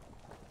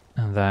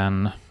 And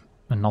then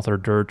another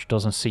Dirge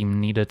doesn't seem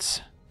needed.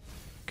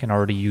 Can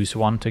already use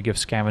one to give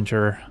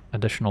Scavenger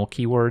additional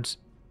keywords.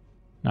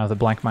 Now the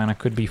black mana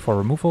could be for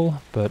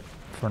removal, but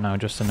for now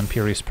just an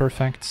Imperious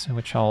Perfect,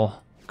 which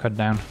I'll cut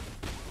down.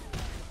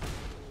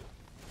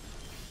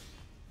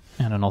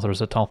 And another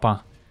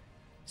Zetalpa.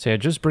 So yeah,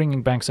 just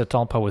bringing back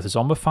Zetalpa with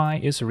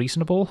Zombify is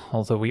reasonable,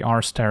 although we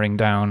are staring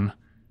down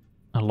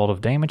a lot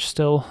of damage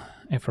still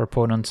if our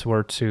opponents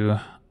were to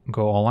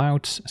go all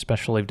out,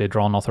 especially if they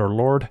draw another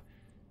Lord.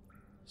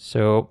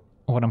 So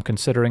what I'm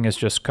considering is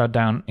just cut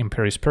down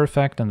Imperious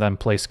Perfect and then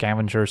play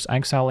Scavengers,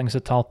 exiling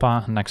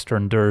Zetalpa. Next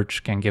turn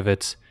Dirge can give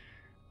it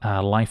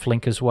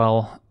lifelink as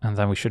well, and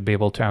then we should be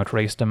able to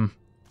outrace them.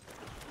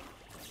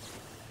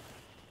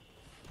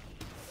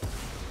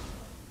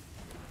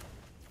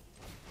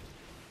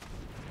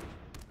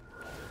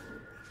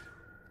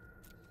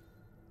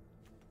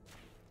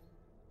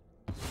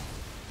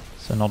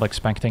 So not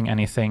expecting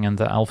anything in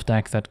the elf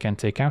deck that can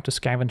take out the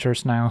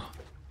Scavengers now.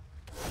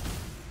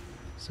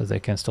 So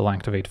they can still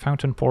activate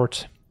Fountain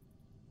Port.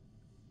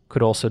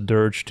 Could also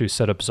Dirge to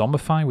set up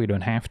Zombify. We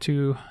don't have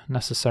to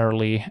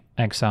necessarily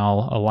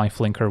exile a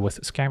lifelinker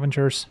with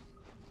Scavengers.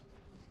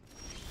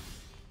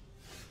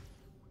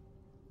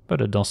 But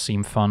it does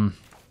seem fun.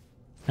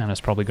 And it's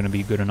probably going to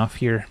be good enough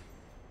here.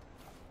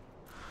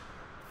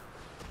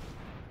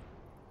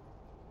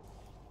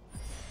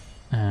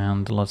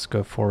 And let's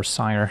go for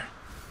Sire.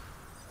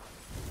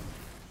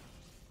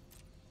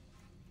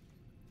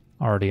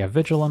 Already have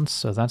Vigilance,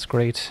 so that's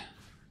great.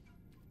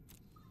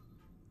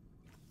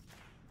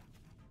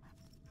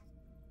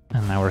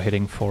 And now we're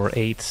hitting for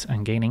 8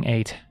 and gaining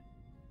 8.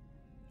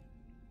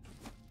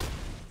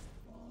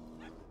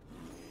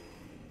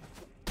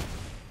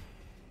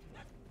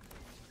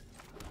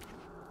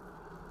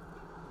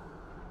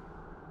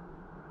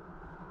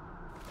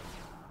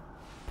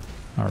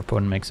 Our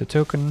opponent makes a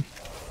token.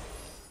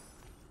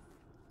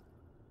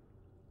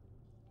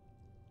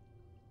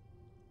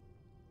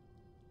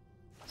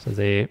 So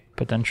they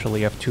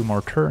potentially have 2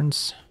 more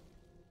turns,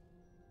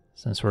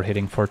 since we're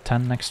hitting for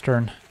 10 next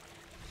turn.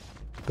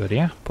 But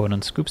yeah,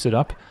 opponent scoops it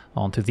up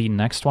onto the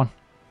next one.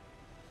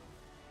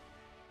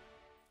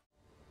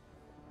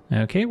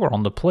 Okay, we're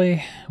on the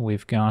play.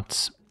 We've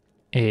got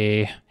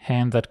a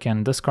hand that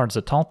can discard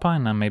Zetalpa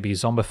and then maybe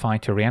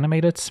Zombify to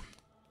reanimate it.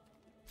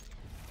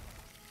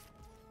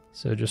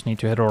 So just need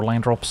to hit our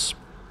land drops.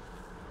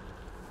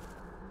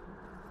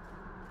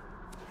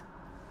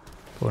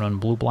 Put on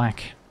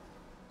blue-black.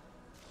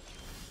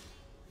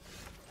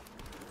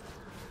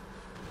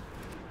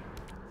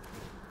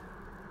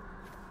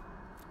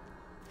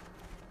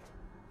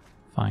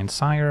 Find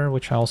Sire,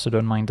 which I also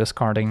don't mind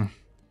discarding.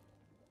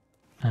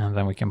 And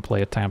then we can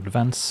play a tapped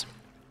Vents.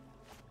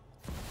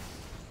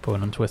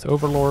 Opponent with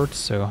Overlord,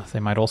 so they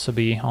might also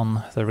be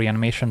on the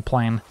reanimation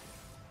plan.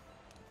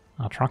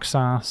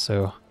 Atraxa,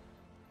 so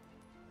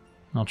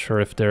not sure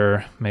if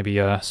they're maybe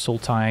a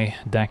Sultai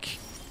deck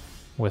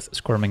with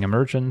Squirming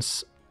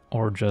Emergence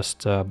or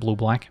just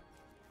blue-black.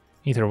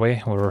 Either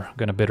way, we're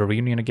gonna bid a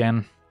reunion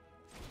again.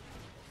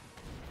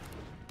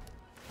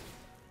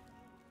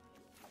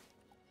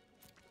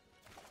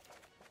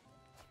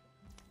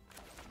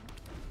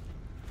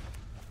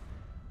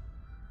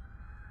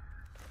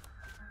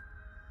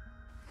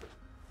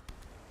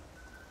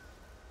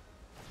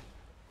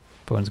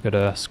 Opponent's got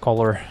a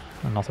Scholar,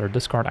 another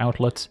discard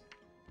outlet.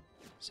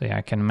 So yeah,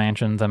 I can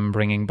imagine them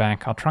bringing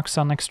back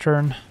Atraxa next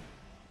turn.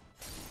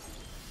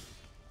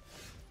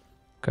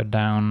 Cut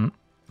down,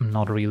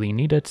 not really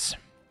needed.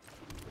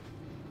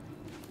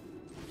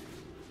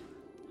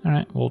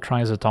 Alright, we'll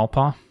try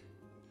Zetalpa,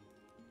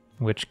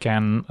 which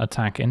can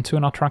attack into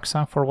an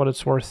Atraxa for what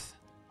it's worth.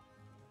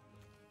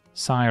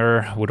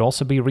 Sire would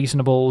also be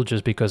reasonable,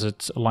 just because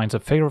it lines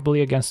up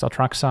favorably against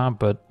Atraxa,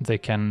 but they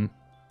can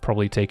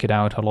probably take it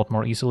out a lot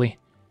more easily.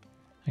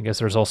 I guess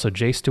there's also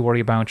Jace to worry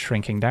about,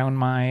 shrinking down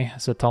my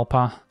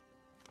Zetalpa.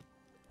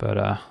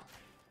 But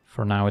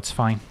for now it's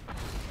fine.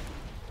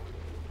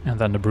 And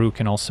then the Brew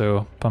can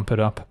also pump it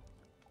up.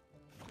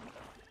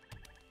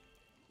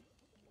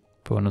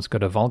 Opponent's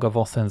got a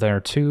Volgavoth in there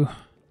too.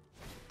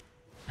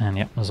 And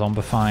yep,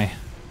 Zombify.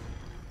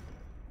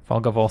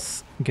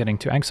 Volgavoth getting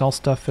to exile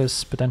stuff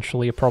is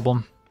potentially a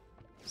problem.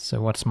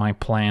 So what's my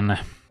plan?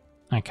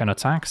 I can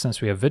attack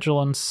since we have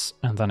Vigilance,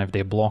 and then if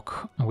they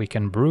block, we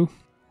can brew.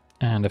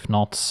 And if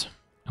not,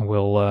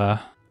 we'll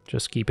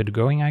just keep it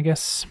going, I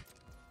guess.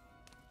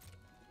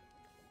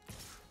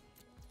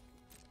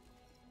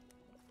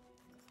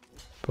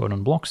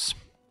 Opponent blocks.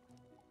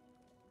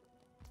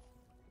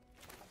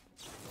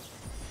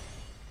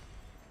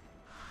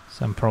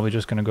 So I'm probably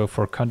just gonna go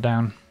for a cut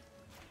down.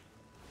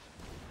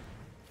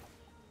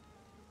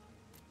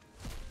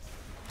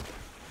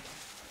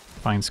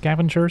 Find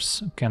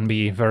Scavengers, can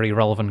be very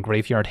relevant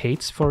graveyard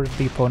hates for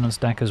the opponent's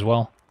deck as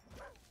well.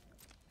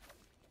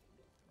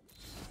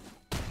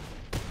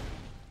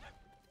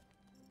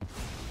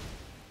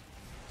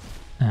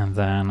 And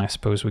then I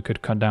suppose we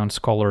could cut down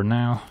Scholar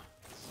now.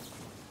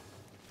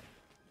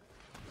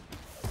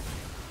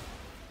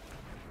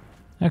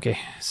 Okay,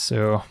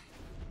 so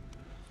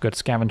got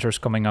Scavengers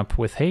coming up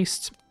with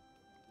haste.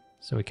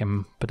 So we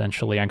can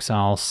potentially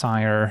exile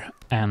Sire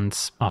and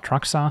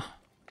Atraxa,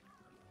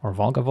 or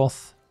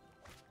Volgavoth.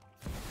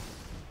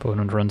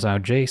 Opponent runs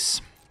out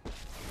Jace. For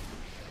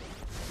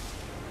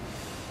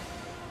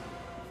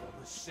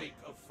the sake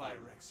of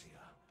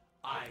Phyrexia,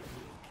 I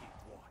will keep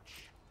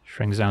watch.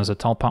 Shrinks down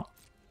Zetalpa.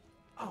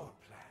 Our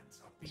plans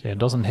are So it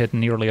doesn't hit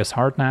nearly as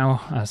hard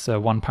now as a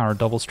 1-power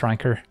double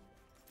striker.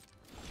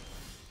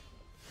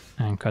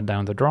 And cut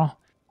down the draw.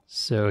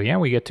 So yeah,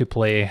 we get to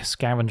play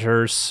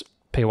Scavengers,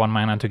 pay 1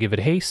 mana to give it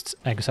haste,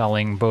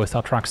 exiling both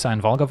Atraxa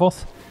and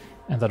Volgavoth.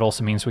 And that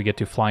also means we get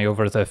to fly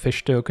over the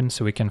fish token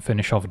so we can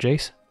finish off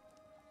Jace.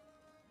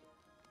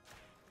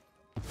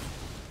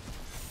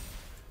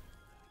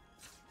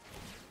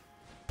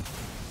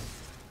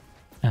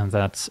 And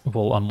that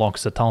will unlock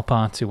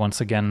Zetalpa to once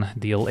again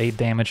deal 8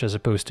 damage as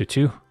opposed to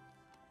 2.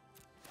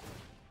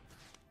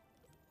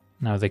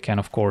 Now they can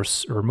of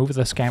course remove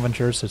the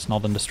Scavengers, it's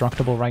not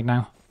indestructible right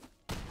now.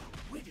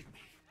 outwitted me.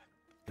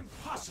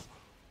 Impossible.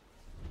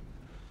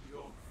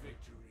 Your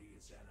victory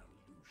is an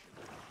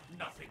illusion,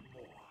 nothing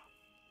more.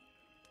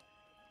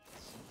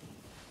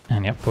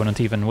 And yeah, opponent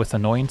even with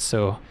Annoyance,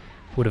 so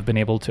would have been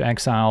able to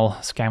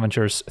exile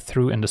Scavengers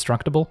through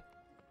Indestructible.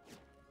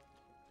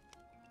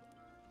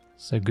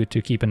 So good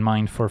to keep in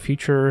mind for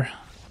future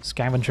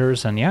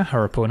Scavengers, and yeah,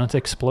 our opponent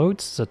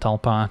explodes.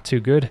 Zetalpa too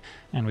good,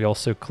 and we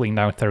also cleaned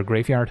out their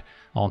graveyard.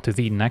 On to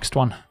the next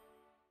one.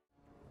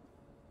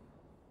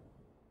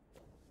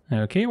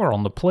 Okay, we're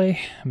on the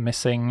play,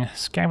 missing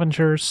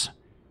Scavengers.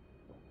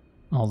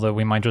 Although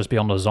we might just be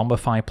on the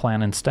Zombify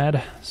plan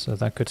instead, so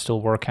that could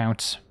still work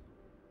out.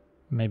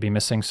 Maybe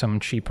missing some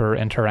cheaper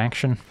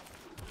interaction.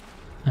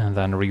 And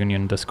then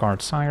Reunion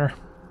discard Sire.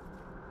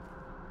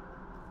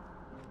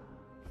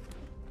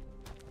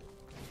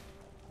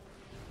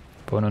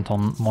 Opponent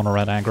on mono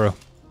red aggro.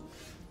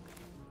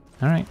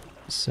 Alright,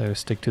 so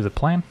stick to the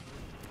plan.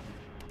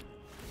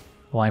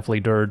 Lively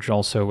Dirge,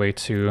 also a way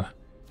to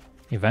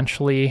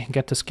eventually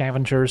get the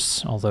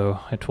Scavengers, although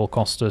it will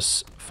cost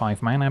us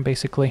 5 mana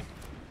basically.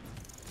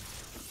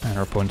 And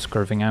our opponent's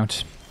curving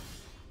out.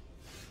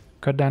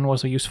 Cut down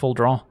was a useful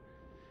draw.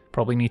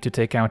 Probably need to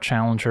take out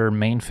Challenger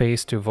main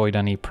phase to avoid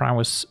any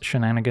prowess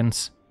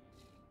shenanigans.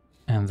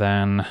 And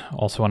then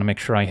also want to make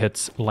sure I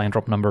hit land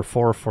drop number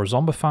 4 for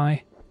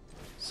Zombify.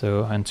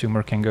 So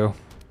Entomber can go.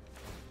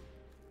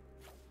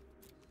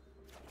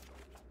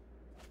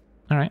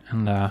 Alright,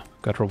 and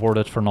got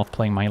rewarded for not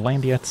playing my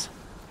land yet.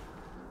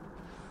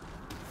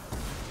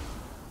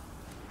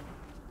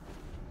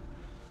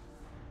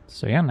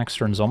 So yeah, next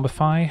turn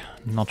Zombify.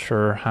 Not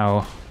sure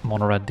how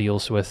mono red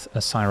deals with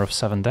a Sire of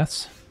 7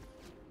 deaths,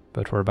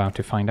 but we're about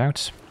to find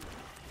out.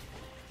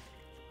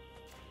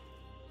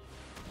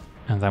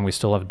 And then we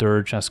still have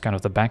Dirge as kind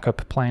of the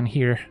backup plan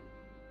here.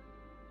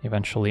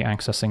 Eventually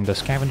accessing the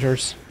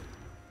Scavengers.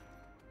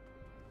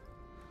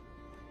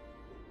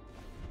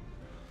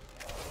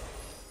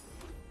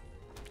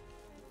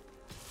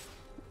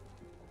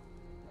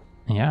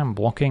 Yeah, I'm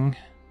blocking.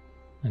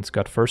 It's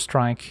got first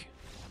strike.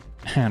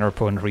 And our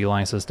opponent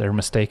realizes their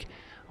mistake.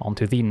 On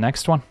to the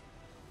next one.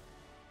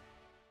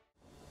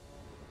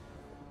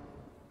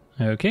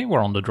 Okay, we're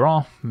on the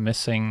draw.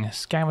 Missing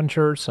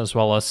Scavengers as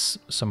well as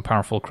some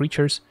powerful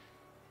creatures.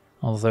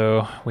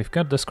 Although we've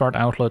got discard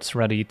outlets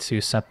ready to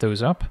set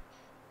those up,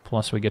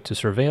 plus we get to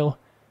surveil,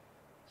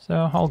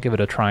 so I'll give it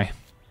a try.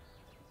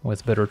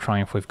 With Bitter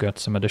Triumph we've got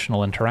some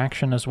additional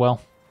interaction as well.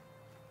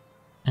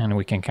 And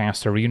we can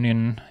cast a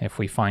Reunion if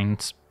we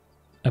find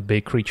a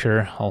big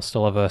creature. I'll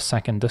still have a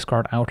second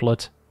discard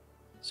outlet,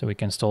 so we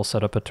can still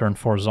set up a turn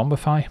 4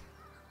 Zombify.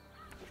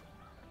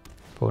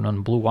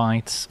 Opponent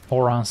blue-white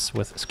Auras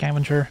with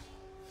Scavenger.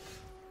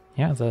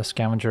 Yeah, the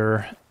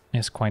Scavenger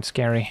is quite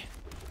scary.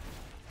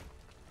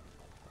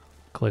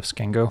 Cliffs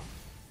can go.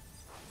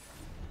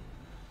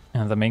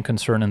 And the main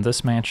concern in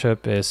this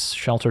matchup is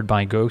Sheltered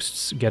by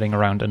Ghosts getting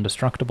around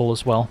Indestructible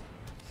as well.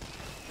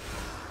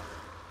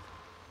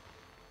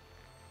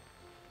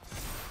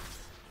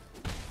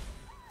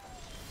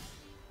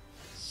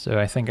 So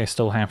I think I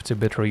still have to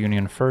bid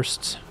Reunion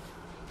first.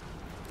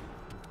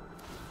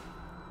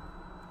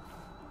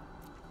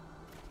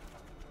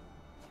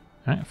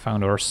 Alright,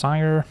 found our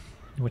Sire,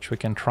 which we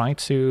can try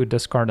to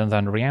discard and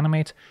then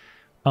reanimate.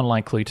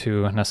 Unlikely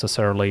to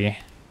necessarily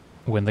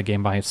win the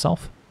game by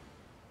itself,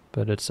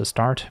 but it's a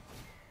start.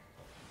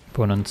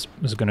 Opponent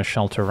is going to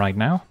shelter right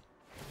now.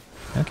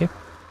 Okay.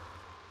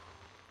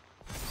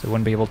 So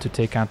wouldn't be able to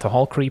take out the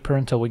Hall Creeper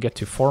until we get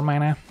to 4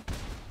 mana.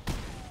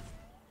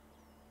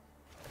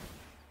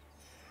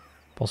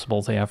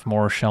 Possible they have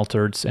more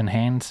shelters in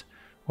hand,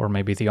 or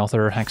maybe the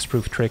other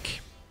hexproof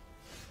trick.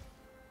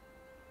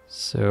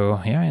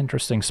 So yeah,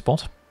 interesting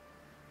spot.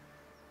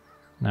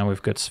 Now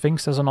we've got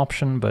Sphinx as an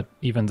option, but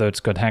even though it's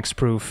got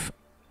hexproof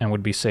and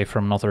would be safe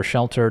from another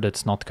sheltered,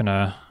 it's not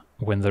gonna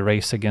win the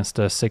race against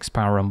a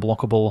 6-power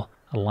unblockable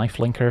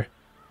lifelinker.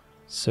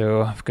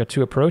 So I've got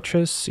two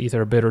approaches,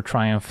 either Bitter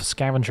Triumph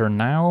Scavenger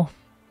now,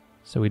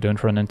 so we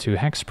don't run into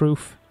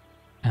hexproof,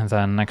 and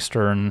then next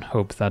turn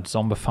hope that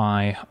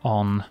Zombify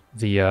on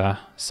the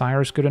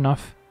Sire is good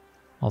enough.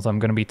 Although I'm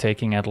gonna be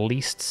taking at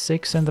least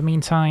 6 in the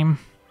meantime.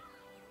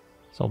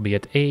 So I'll be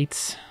at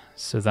 8,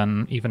 so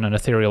then even an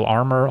Ethereal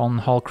Armor on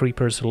Hall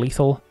Creeper's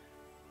lethal.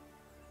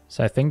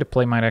 So I think the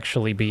play might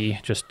actually be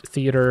just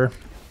Theater,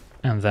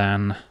 and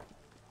then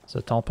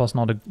Zetalpa's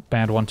not a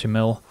bad one to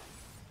mill,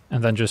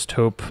 and then just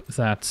hope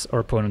that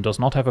our opponent does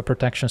not have a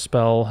protection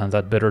spell, and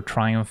that Bitter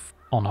Triumph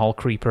on Hall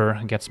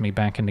Creeper gets me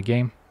back in the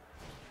game.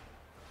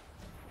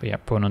 But yeah,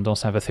 opponent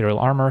does have Ethereal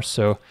Armor,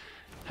 so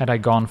had I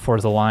gone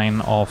for the line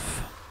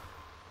of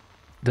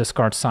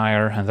discard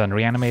Sire and then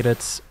reanimate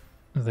it,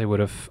 they would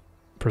have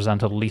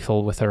presented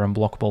lethal with their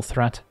unblockable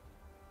threat.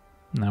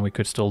 Now we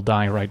could still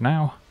die right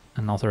now.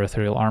 Another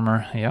Ethereal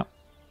Armor, yeah.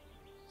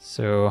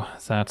 So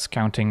that's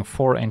counting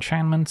 4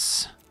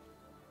 enchantments.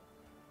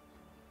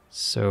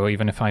 So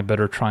even if I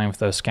Bitter Triumph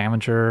the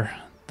Scavenger,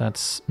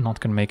 that's not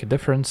going to make a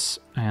difference,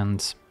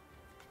 and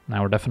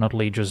now we're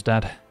definitely just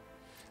dead.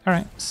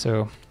 Alright,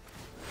 so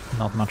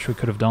not much we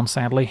could have done,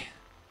 sadly.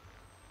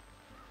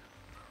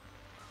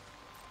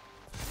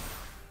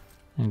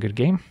 And good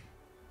game.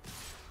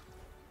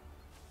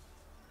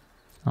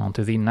 On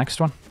to the next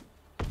one.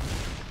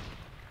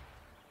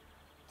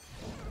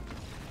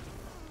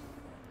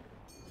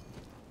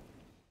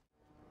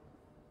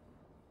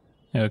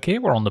 Okay,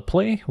 we're on the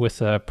play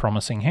with a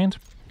promising hand.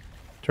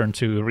 Turn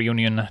 2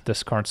 Reunion,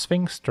 discard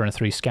Sphinx. Turn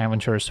 3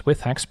 Scavengers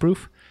with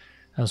hexproof,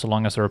 as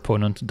long as our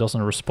opponent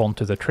doesn't respond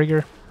to the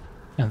trigger.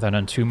 And then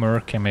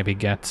Entomber can maybe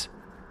get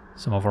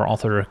some of our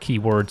other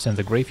keywords in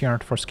the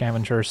graveyard for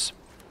Scavengers.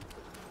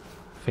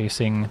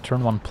 Facing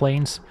turn 1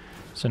 plains.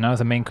 So now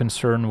the main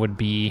concern would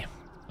be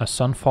a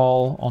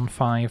Sunfall on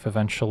 5,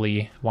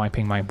 eventually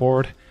wiping my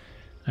board,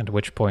 at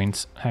which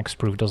point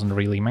hexproof doesn't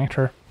really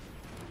matter.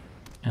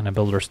 And a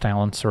Builder's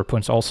Talent, so our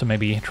opponent's also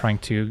maybe trying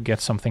to get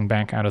something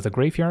back out of the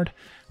graveyard,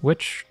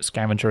 which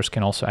Scavengers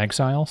can also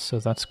exile, so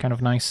that's kind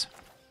of nice.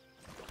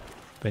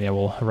 But yeah,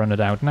 we'll run it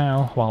out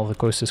now while the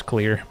coast is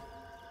clear.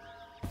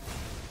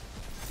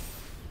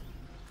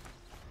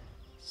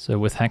 So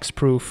with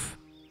hexproof,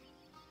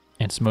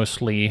 it's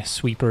mostly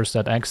sweepers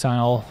that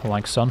exile,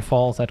 like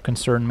Sunfall, that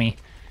concern me,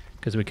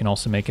 because we can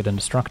also make it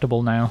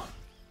indestructible now.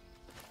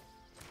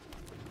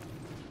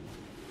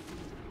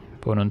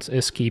 Opponent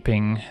is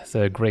keeping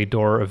the Great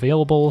Door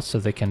available, so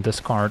they can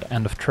discard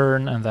end of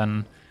turn and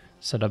then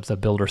set up the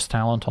Builder's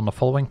Talent on the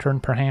following turn,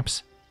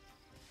 perhaps.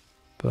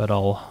 But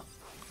I'll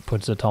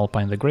put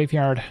Zetalpa in the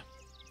graveyard.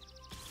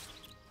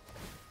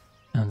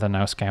 And then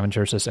now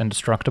Scavengers is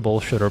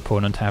indestructible should our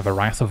opponent have a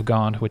Wrath of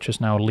God, which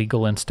is now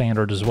legal in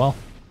Standard as well.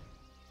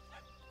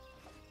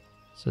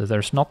 So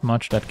there's not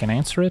much that can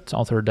answer it,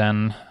 other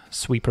than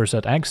Sweepers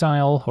at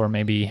Exile, or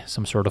maybe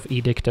some sort of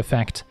Edict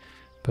effect,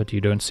 but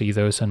you don't see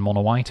those in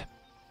mono white.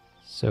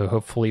 So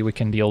hopefully we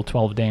can deal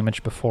 12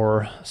 damage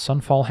before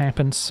Sunfall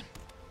happens.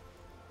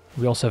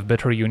 We also have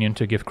Bitter Union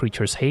to give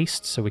creatures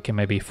haste, so we can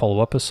maybe follow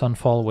up a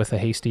Sunfall with a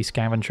hasty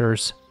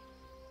Scavengers.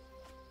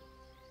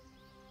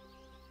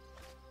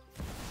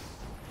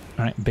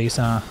 Alright,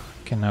 Besa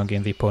can now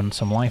gain the opponent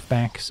some life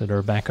back, so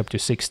they're back up to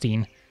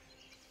 16.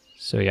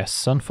 So yes,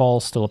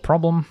 Sunfall's still a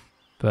problem,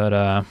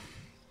 but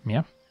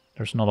yeah,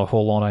 there's not a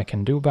whole lot I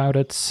can do about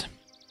it.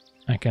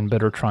 I can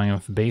Bitter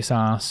Triumph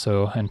Besa,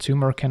 so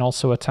Entomber can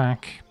also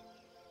attack.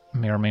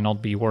 May or may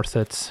not be worth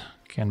it.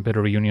 Can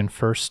Bitter Union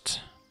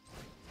first.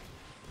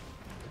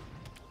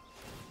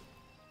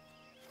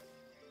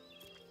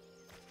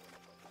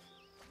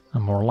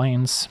 And more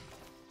lands.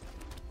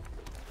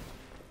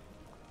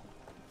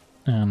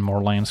 And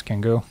more lands can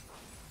go.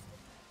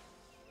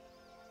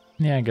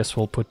 Yeah, I guess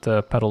we'll put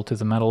the pedal to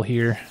the metal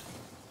here.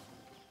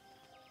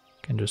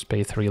 Can just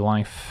pay 3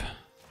 life.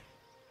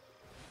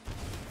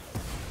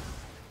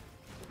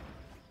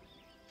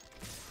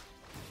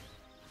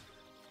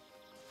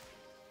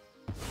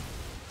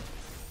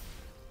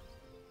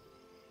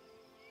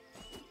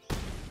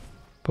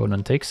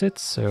 Opponent takes it,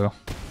 so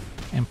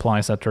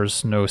implies that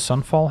there's no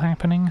Sunfall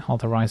happening,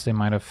 otherwise they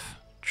might have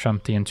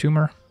chumped the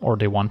Entomber, or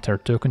they want their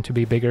token to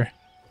be bigger.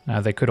 Now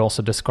they could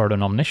also discard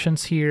an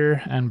Omniscience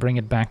here and bring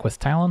it back with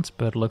talent,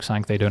 but looks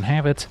like they don't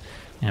have it.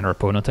 And our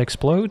opponent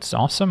explodes.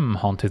 Awesome,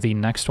 on to the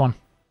next one.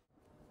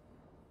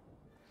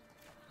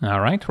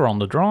 Alright, we're on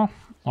the draw.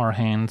 Our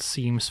hand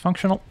seems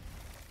functional.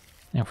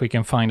 If we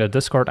can find a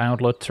discard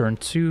outlet turn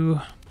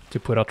 2 to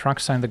put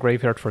Atraxa in the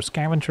graveyard for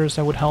Scavengers,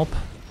 that would help.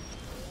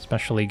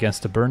 Especially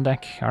against the burn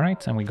deck.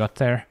 Alright, and we got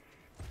there.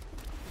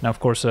 Now of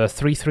course a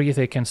 3-3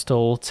 they can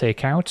still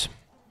take out.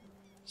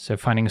 So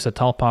finding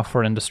Zetalpa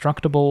for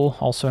indestructible,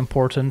 also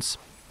important.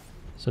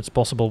 So it's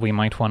possible we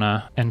might want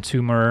to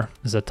Entomber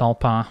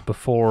Zetalpa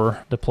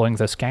before deploying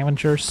the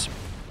Scavengers.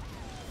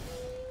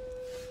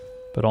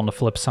 But on the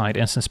flip side,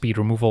 instant speed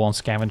removal on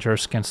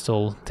Scavengers can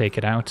still take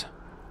it out.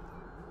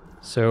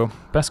 So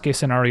best case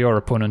scenario, our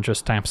opponent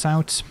just taps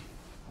out.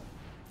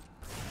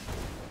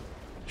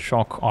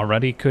 Shock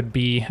already could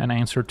be an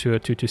answer to a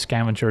 2-2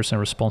 Scavengers in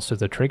response to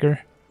the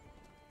trigger.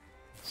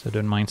 So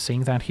don't mind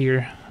seeing that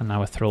here. And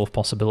now a Thrill of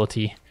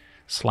Possibility.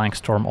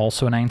 Slagstorm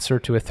also an answer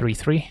to a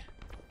 3-3.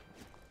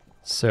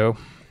 So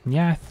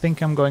yeah, I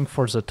think I'm going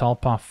for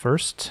Zetalpa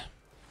first.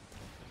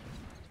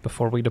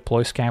 Before we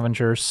deploy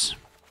Scavengers.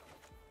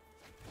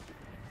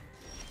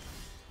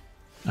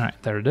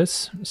 Alright, there it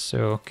is.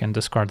 So can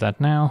discard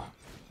that now.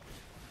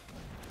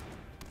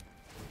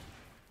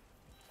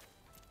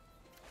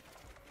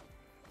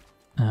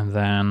 And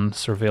then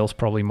Surveil's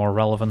probably more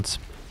relevant.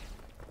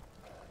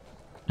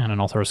 And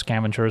another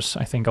Scavengers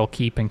I think I'll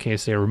keep in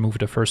case they remove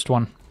the first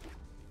one.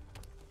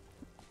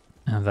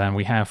 And then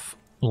we have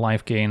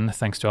life gain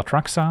thanks to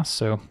Atraxa,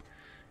 so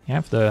yeah,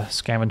 if the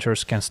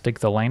Scavengers can stick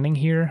the landing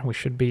here, we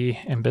should be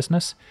in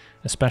business,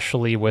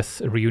 especially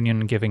with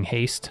Reunion giving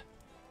haste.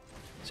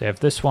 So if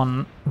this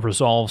one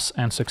resolves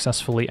and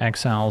successfully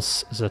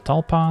exiles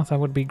Zetalpa, that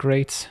would be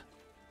great.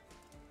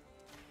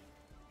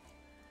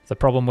 The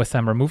problem with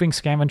them removing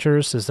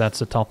Scavengers is that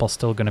Zetalpa's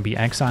still going to be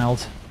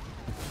exiled.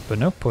 But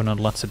no, opponent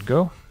lets it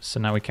go, so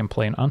now we can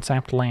play an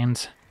untapped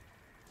land,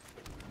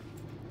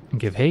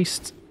 give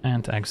haste,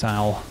 and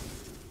exile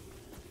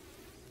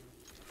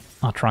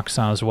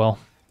Atraxa as well.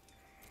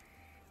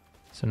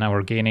 So now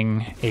we're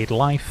gaining 8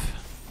 life,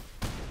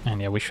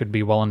 and yeah, we should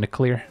be well in the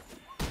clear.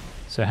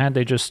 So had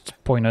they just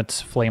pointed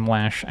Flame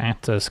Lash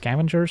at the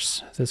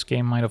Scavengers, this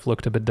game might have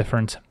looked a bit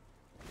different.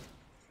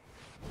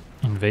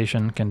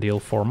 Invasion can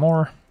deal 4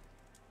 more.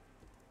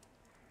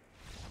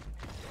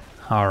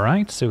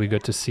 Alright, so we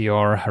got to see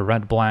our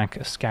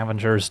red-black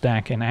Scavengers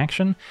deck in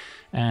action.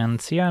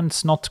 And yeah,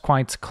 it's not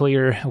quite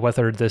clear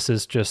whether this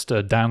is just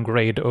a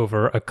downgrade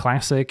over a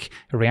classic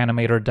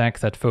Reanimator deck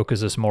that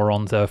focuses more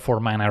on the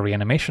 4-mana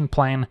reanimation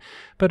plan,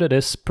 but it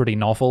is pretty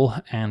novel,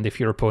 and if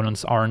your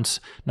opponents aren't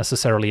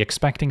necessarily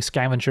expecting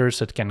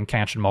Scavengers, it can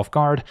catch them off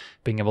guard.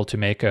 Being able to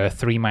make a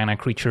 3-mana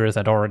creature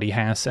that already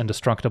has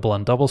Indestructible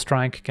and Double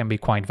Strike can be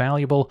quite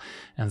valuable,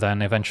 and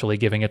then eventually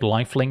giving it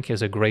lifelink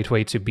is a great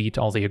way to beat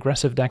all the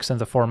aggressive decks in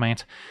the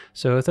format.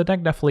 So the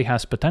deck definitely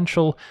has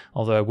potential,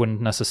 although I wouldn't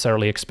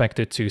necessarily expect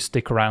it to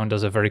stick around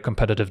as a very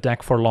competitive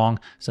deck for long,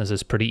 since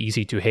it's pretty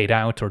easy to hate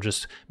out or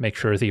just make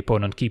sure the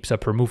opponent keeps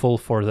up removal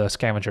for the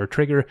Scavenger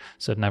trigger,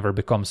 so it never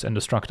becomes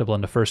indestructible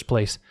in the first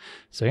place.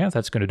 So yeah,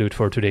 that's going to do it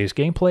for today's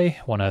gameplay.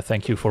 Want to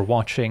thank you for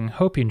watching,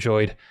 hope you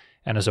enjoyed,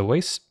 and as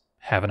always,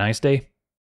 have a nice day.